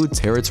for food,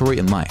 territory,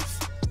 and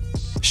life.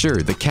 Sure,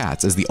 the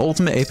cats, as the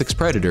ultimate apex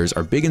predators,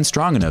 are big and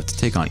strong enough to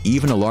take on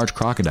even a large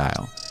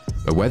crocodile,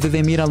 but whether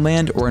they meet on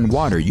land or in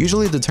water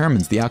usually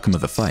determines the outcome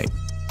of the fight.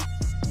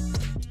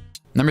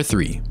 Number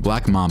 3.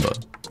 Black Mamba.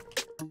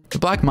 The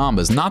black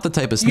mamba is not the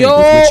type of snake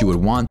with which you would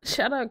want...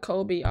 Shout out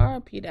Kobe,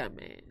 RIP that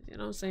man, you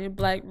know what I'm saying?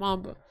 Black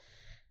Mamba.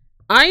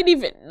 I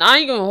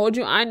ain't gonna hold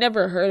you, I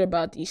never heard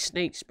about these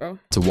snakes, bro.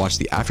 ...to watch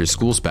the after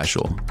school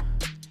special.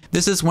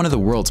 This is one of the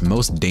world's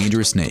most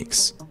dangerous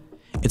snakes.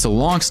 It's a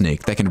long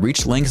snake that can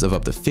reach lengths of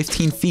up to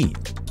 15 feet.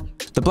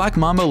 The black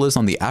mamba lives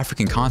on the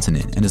African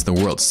continent and is the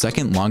world's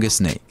second longest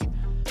snake.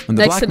 When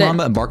the black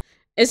mamba embarked...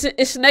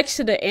 It's next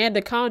to the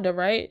anaconda,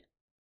 right?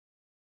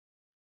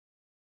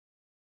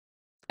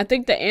 I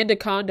think the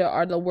anaconda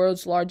are the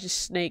world's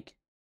largest snake,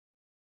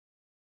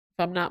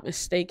 if I'm not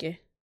mistaken.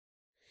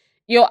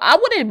 Yo, I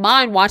wouldn't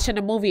mind watching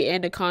the movie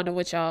Anaconda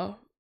with y'all,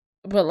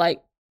 but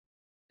like,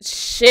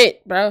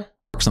 shit, bro.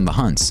 On the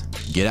hunts,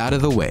 get out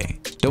of the way,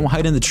 don't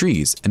hide in the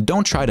trees, and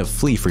don't try to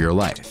flee for your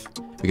life,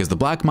 because the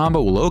black mamba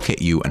will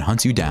locate you and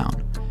hunt you down.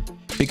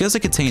 Because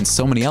it contains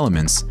so many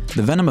elements,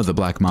 the venom of the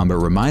black mamba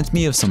reminds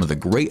me of some of the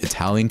great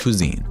Italian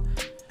cuisine.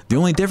 The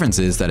only difference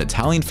is that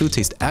Italian food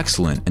tastes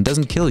excellent and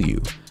doesn't kill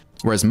you,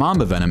 whereas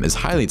mamba venom is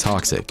highly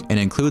toxic and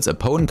includes a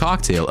potent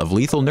cocktail of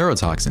lethal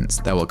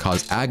neurotoxins that will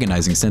cause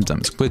agonizing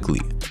symptoms quickly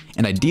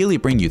and ideally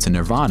bring you to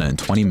nirvana in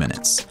 20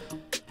 minutes.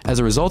 As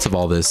a result of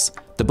all this,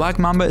 the black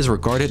mamba is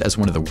regarded as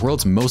one of the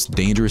world's most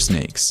dangerous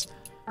snakes.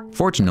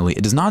 Fortunately,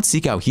 it does not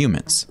seek out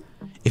humans.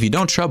 If you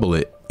don't trouble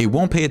it, it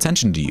won't pay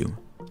attention to you.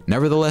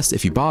 Nevertheless,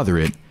 if you bother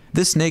it,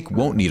 this snake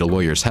won't need a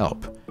lawyer's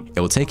help.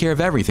 It will take care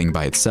of everything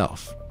by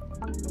itself.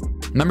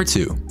 Number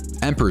 2.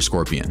 Emperor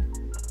Scorpion.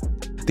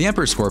 The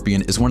emperor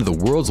scorpion is one of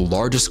the world's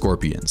largest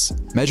scorpions,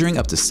 measuring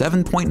up to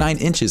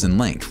 7.9 inches in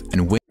length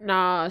and weighing...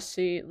 Nah,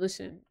 see,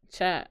 listen,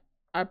 chat.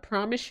 I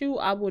promise you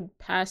I would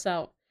pass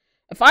out.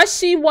 If I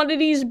see one of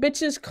these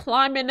bitches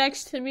climbing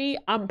next to me,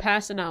 I'm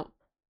passing out.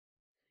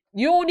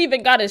 You don't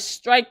even gotta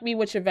strike me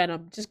with your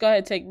venom. Just go ahead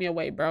and take me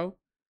away, bro.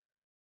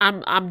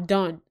 I'm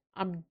done.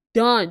 I'm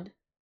done.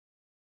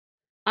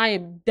 I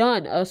am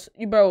done.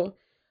 Bro,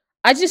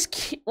 I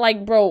just,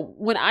 like, bro,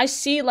 when I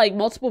see, like,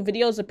 multiple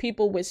videos of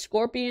people with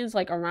scorpions,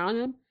 like, around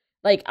them,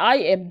 like, I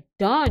am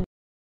done.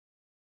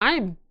 I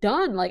am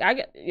done. Like,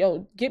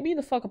 yo, get me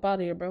the fuck up out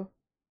of here, bro.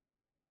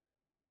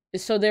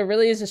 So there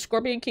really is a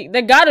scorpion king?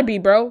 There gotta be,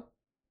 bro.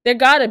 There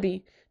gotta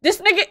be.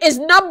 This nigga is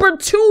number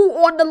 2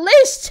 on the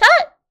list,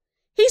 chat.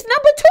 He's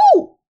number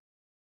 2.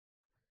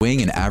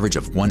 Weighing an average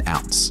of 1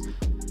 ounce.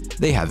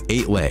 They have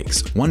 8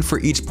 legs, 1 for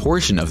each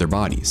portion of their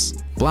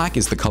bodies. Black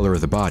is the color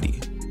of the body.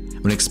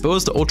 When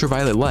exposed to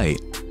ultraviolet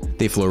light,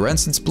 they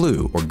fluorescence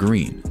blue or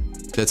green.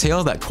 The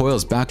tail that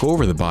coils back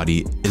over the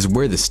body is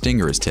where the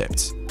stinger is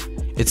tipped.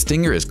 Its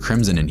stinger is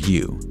crimson in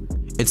hue.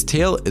 Its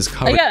tail is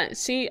covered...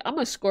 See, I'm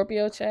a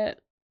Scorpio, chat.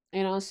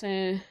 You know what I'm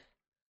saying?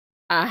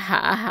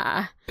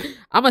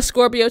 I'm a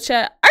Scorpio,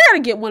 chat. I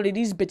gotta get one of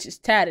these bitches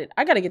tatted.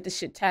 I gotta get this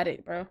shit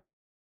tatted, bro.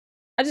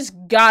 I just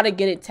gotta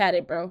get it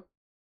tatted, bro.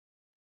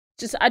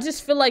 I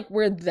just feel like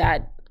we're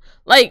that...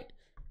 Like,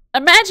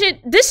 Imagine,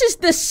 this is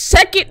the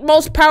second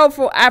most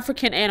powerful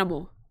African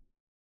animal.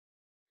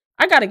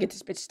 I gotta get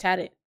this bitch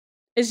tatted.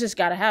 It's just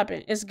gotta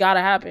happen. It's gotta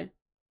happen.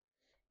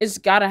 It's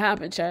gotta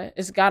happen, chat.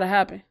 It's gotta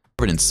happen.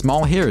 Covered in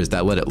small hairs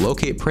that let it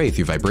locate prey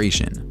through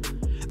vibration.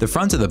 The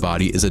front of the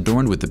body is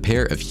adorned with a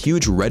pair of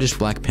huge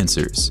reddish-black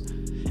pincers.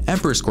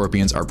 Emperor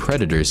scorpions are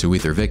predators who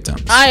eat their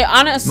victims. I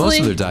honestly, most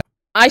of their diet.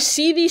 I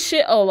see these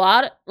shit a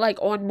lot, like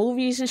on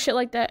movies and shit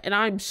like that, and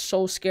I'm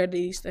so scared of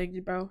these things,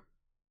 bro.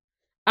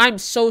 I'm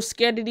so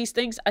scared of these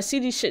things. I see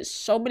these shit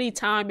so many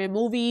times in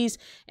movies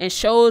and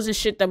shows and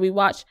shit that we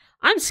watch.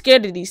 I'm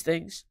scared of these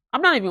things.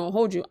 I'm not even gonna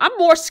hold you. I'm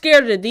more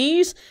scared of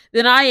these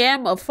than I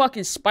am of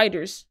fucking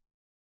spiders.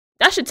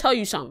 That should tell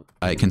you something.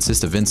 It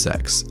consists of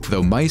insects,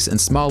 though mice and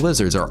small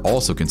lizards are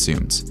also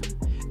consumed.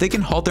 They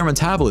can halt their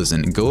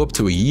metabolism and go up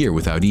to a year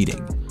without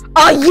eating.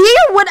 A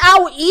year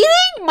without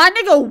eating? My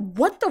nigga,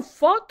 what the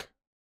fuck?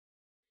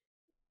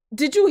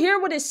 Did you hear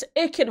what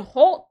it can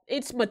halt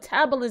its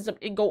metabolism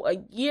and go a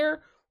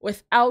year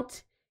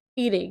without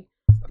eating?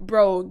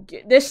 Bro,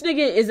 this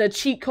nigga is a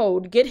cheat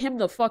code. Get him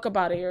the fuck up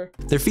out of here.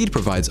 Their feed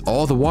provides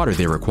all the water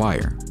they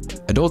require.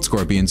 Adult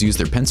scorpions use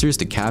their pincers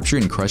to capture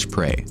and crush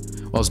prey,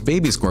 whilst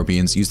baby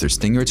scorpions use their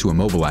stinger to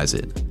immobilize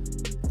it.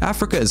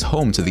 Africa is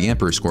home to the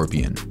emperor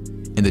scorpion.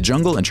 In the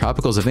jungle and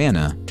tropical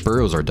savanna,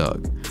 burrows are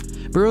dug.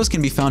 Burrows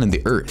can be found in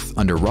the earth,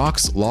 under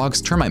rocks,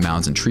 logs, termite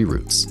mounds, and tree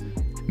roots.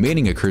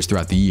 Mating occurs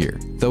throughout the year,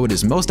 though it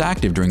is most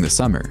active during the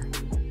summer.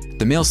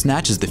 The male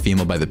snatches the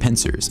female by the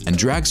pincers and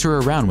drags her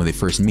around when they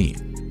first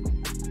meet.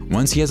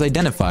 Once he has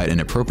identified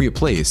an appropriate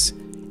place,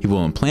 he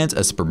will implant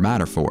a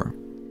spermatophore.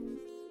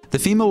 The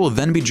female will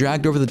then be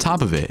dragged over the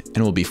top of it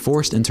and will be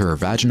forced into her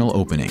vaginal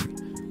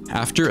opening.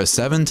 After a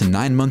 7 to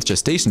 9 month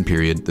gestation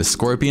period, the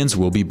scorpions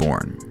will be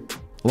born.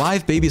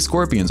 Live baby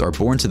scorpions are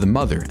born to the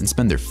mother and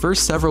spend their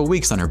first several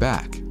weeks on her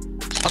back.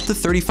 Up to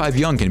 35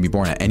 young can be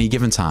born at any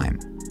given time.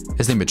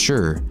 As they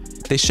mature,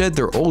 they shed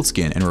their old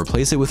skin and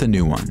replace it with a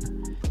new one.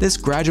 This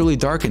gradually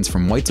darkens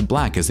from white to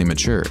black as they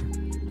mature.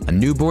 A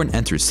newborn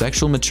enters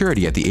sexual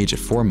maturity at the age of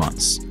 4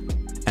 months.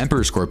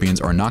 Emperor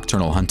scorpions are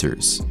nocturnal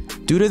hunters.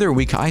 Due to their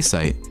weak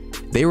eyesight,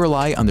 they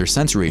rely on their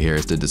sensory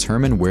hairs to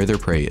determine where their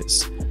prey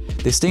is.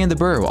 They stay in the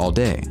burrow all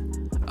day.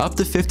 Up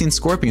to 15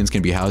 scorpions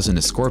can be housed in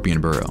a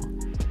scorpion burrow.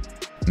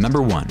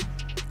 Number 1.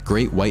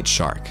 Great White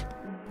Shark.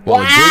 While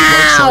the Great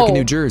White Shark in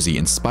New Jersey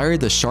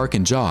inspired the shark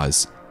in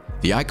Jaws,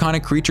 the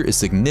iconic creature is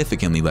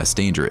significantly less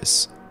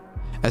dangerous.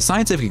 As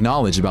scientific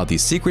knowledge about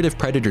these secretive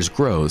predators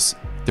grows,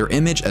 their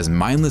image as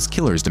mindless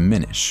killers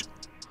diminish.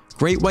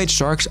 Great white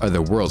sharks are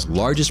the world's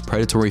largest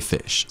predatory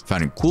fish,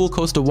 found in cool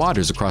coastal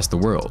waters across the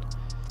world.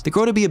 They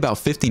grow to be about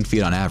 15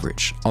 feet on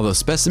average, although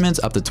specimens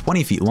up to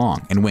 20 feet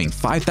long and weighing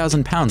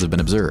 5,000 pounds have been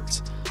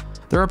observed.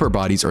 Their upper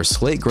bodies are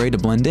slate gray to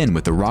blend in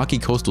with the rocky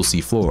coastal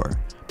sea floor,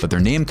 but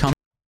their name comes.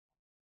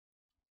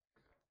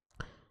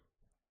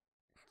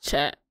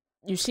 Chat,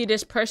 you see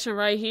this person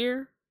right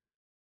here?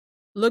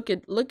 Look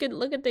at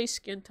their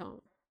skin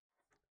tone.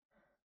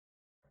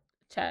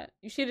 Chat,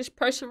 you see this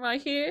person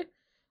right here?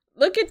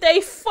 Look at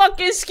they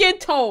fucking skin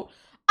tone.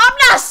 I'm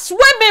not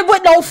swimming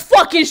with no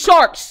fucking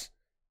sharks.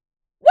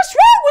 What's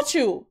wrong with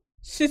you?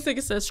 She think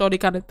it's a shorty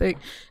kind of thing.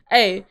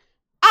 Hey,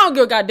 I don't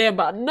give a goddamn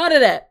about none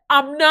of that.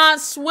 I'm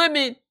not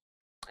swimming.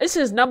 This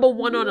is number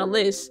 1 on the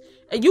list.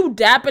 And you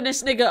dapping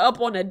this nigga up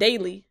on a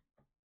daily.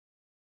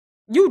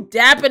 You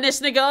dapping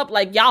this nigga up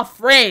like y'all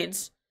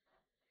friends.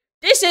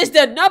 This is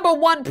the number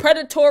 1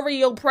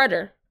 predatorial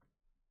predator.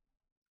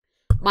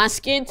 My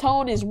skin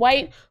tone is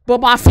white,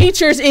 but my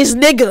features is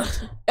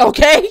nigga.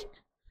 Okay?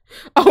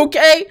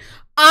 Okay?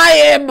 I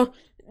am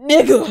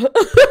nigga.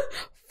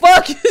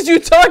 Fuck is you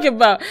talking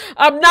about?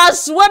 I'm not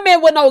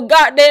swimming with no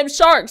goddamn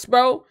sharks,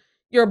 bro.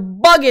 You're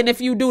bugging if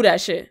you do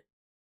that shit.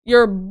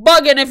 You're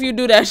bugging if you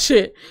do that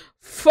shit.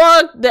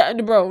 Fuck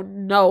that, bro.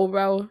 No,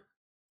 bro.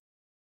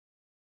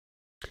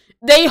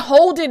 They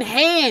holding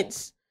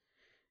hands.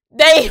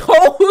 They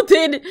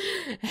holding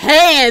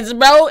hands,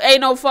 bro.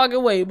 Ain't no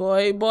fucking way,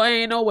 boy. Boy,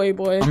 ain't no way,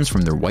 boy. Comes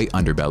from their white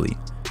underbelly.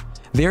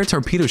 They are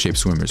torpedo-shaped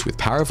swimmers with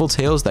powerful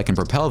tails that can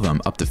propel them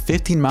up to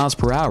 15 miles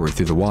per hour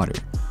through the water.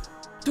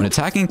 When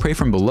attacking prey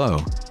from below,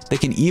 they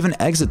can even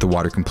exit the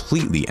water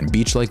completely and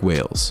beach like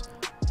whales.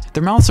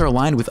 Their mouths are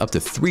aligned with up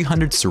to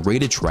 300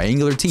 serrated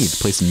triangular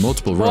teeth placed in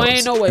multiple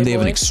rows, and they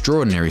have an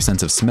extraordinary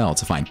sense of smell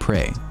to find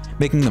prey,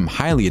 making them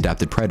highly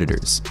adapted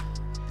predators.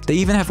 They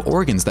even have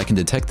organs that can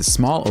detect the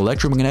small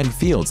electromagnetic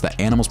fields that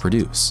animals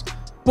produce.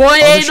 Boy,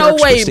 ain't no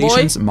way,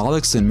 boy.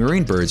 Mollusks, and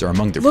marine birds are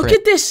among their prey. Look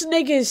at this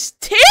nigga's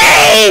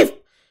teeth!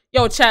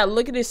 Yo, chat,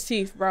 look at his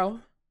teeth, bro.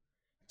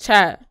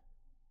 Chat.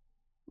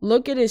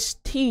 Look at his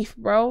teeth,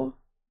 bro.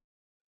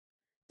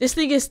 This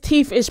nigga's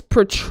teeth is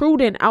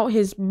protruding out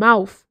his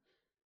mouth.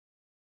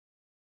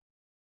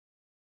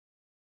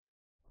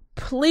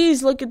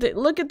 Please look at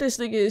this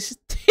nigga's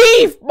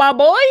teeth, my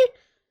boy.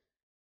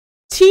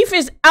 Teeth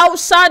is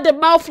outside the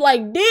mouth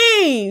like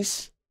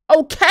these.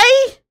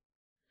 Okay?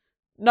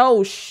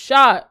 No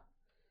shot.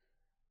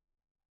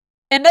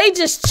 And they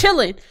just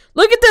chilling.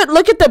 Look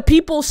at the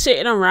people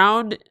sitting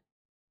around.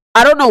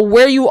 I don't know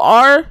where you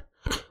are,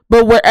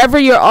 But wherever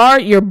you are,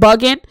 you're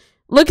bugging.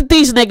 Look at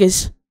these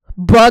niggas.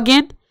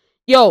 Bugging.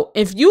 Yo,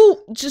 if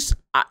you just...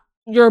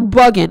 you're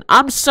bugging.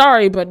 I'm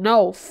sorry, but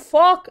no.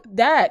 Fuck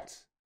that.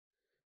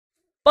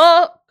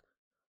 Fuck.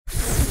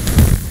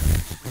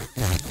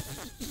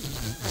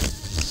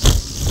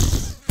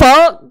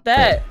 Fuck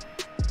that.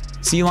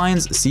 Sea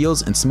lions,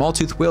 seals, and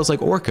small-toothed whales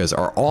like orcas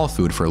are all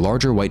food for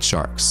larger white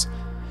sharks.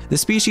 The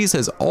species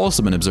has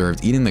also been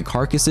observed eating the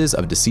carcasses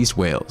of deceased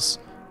whales.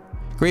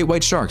 Great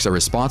white sharks are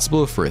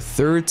responsible for a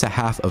third to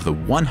half of the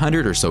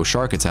 100 or so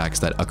shark attacks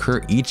that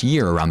occur each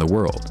year around the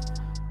world.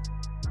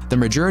 The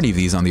majority of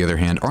these, on the other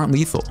hand, aren't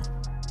lethal.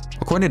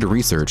 According to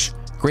research,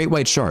 great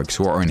white sharks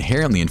who are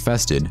inherently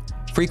infested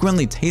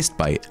frequently taste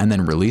bite and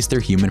then release their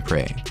human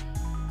prey.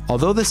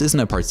 Although this isn't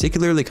a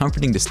particularly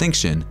comforting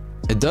distinction,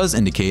 it does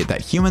indicate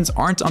that humans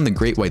aren't on the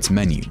great white's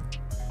menu.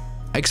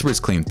 Experts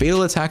claim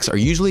fatal attacks are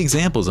usually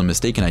examples of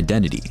mistaken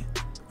identity.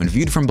 When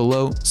viewed from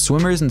below,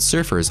 swimmers and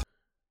surfers...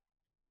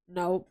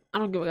 No, I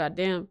don't give a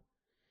goddamn.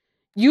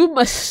 You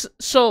must...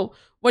 So,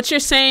 what you're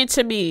saying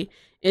to me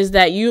is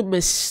that you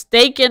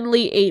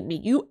mistakenly ate me.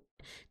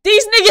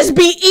 These niggas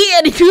be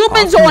eating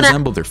humans on...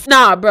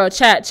 Nah, bro,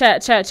 chat.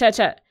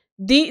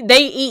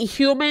 They eat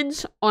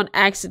humans on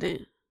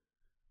accident.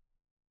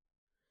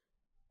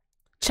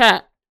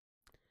 Chat.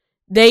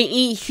 They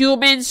eat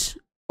humans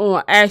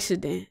on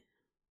accident.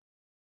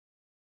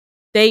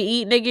 They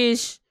eat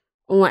niggas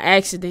on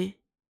accident.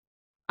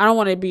 I don't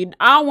want to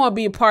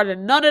be a part of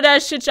none of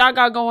that shit y'all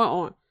got going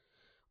on.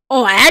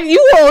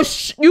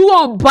 You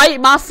gonna bite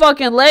my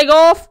fucking leg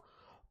off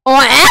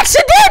on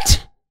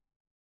accident?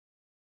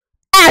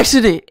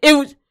 Accident. It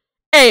was.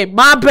 Hey,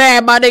 my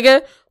bad, my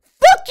nigga.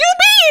 Fuck you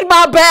mean,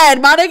 my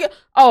bad, my nigga?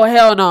 Oh,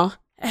 hell no.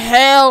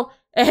 Hell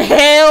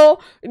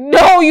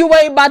no, you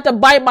ain't about to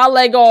bite my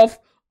leg off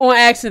on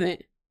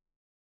accident.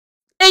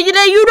 And you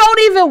know, you don't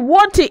even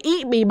want to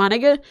eat me, my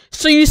nigga.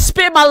 So you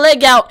spit my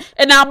leg out,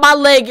 and now my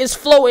leg is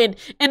floating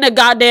in the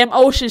goddamn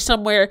ocean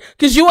somewhere.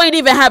 Because you ain't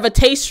even have a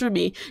taste for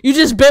me. You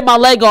just bit my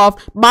leg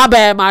off. My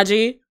bad, my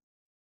G.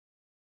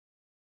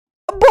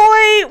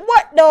 Boy,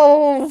 what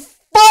the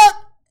fuck?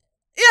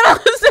 You know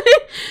what I'm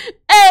saying?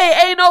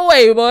 Hey, ain't no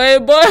way, boy,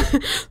 ain't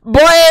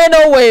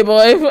no way,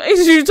 boy. What are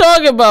you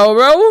talking about,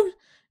 bro?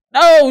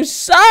 No,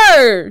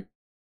 sir.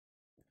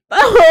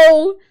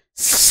 No,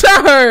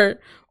 sir.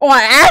 On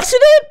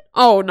accident?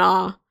 Oh,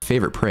 nah.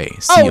 Favorite prey,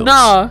 seals. Oh,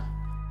 nah.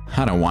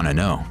 I don't want to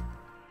know.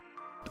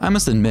 I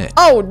must admit,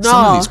 oh, nah.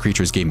 Some of these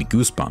creatures gave me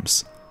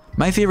goosebumps.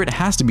 My favorite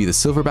has to be the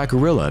silverback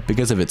gorilla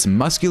because of its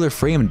muscular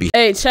frame and behavior.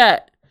 Hey,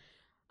 chat.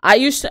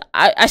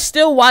 I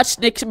still watch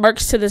Nick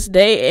Merckx to this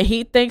day, and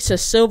he thinks a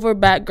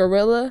silverback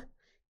gorilla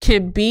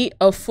can beat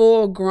a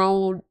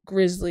full-grown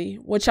grizzly.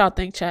 What y'all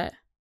think, chat?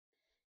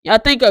 Y'all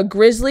think a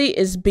grizzly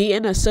is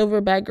beating a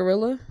silverback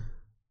gorilla?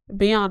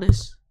 Be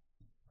honest.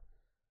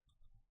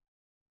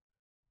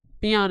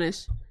 Be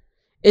honest.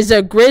 Is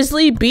a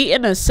grizzly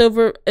beating a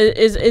silverback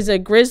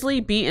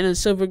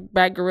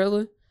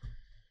gorilla?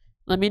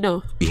 Let me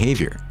know.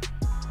 Behavior.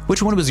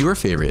 Which one was your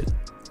favorite?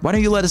 Why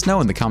don't you let us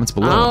know in the comments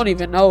below? I don't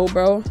even know,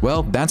 bro.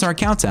 Well, that's our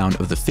countdown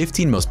of the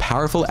 15 most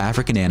powerful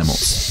African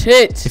animals.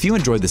 Shit. If you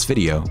enjoyed this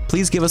video,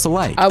 please give us a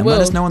like and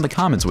let us know in the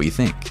comments what you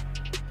think.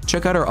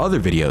 Check out our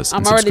other videos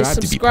and subscribe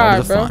to be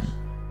part of the fun.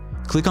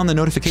 Click on the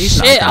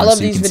notification icon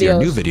so you can see our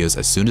new videos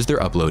as soon as they're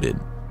uploaded.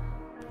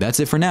 That's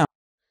it for now.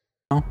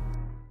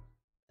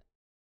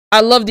 I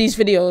love these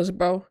videos,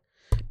 bro.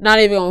 Not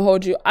even gonna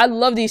hold you. I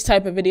love these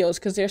type of videos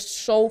because they're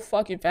so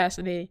fucking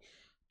fascinating.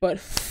 But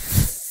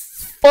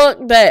fuck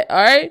that,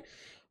 alright?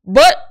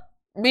 But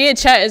me and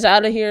chat is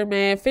out of here,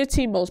 man.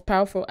 15 most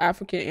powerful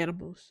African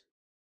animals.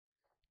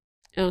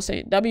 You know what I'm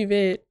saying?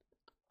 WVid.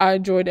 I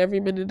enjoyed every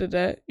minute of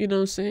that. You know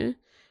what I'm saying?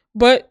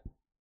 But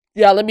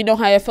yeah, let me know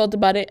how you felt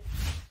about it.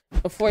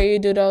 Before you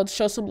do though,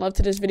 show some love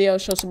to this video.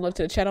 Show some love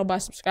to the channel by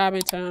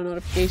subscribing, turn on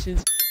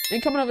notifications.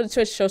 And coming over to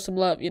Twitch, show some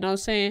love. You know what I'm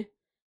saying?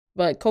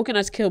 But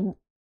coconuts kill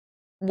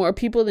more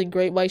people than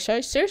great white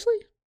sharks. Seriously?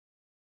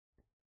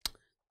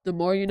 The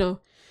more you know.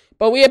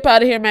 But we up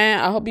out of here, man.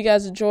 I hope you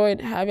guys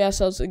enjoyed. Have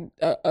yourselves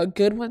a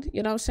good one.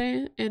 You know what I'm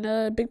saying?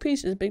 And big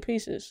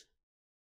pieces.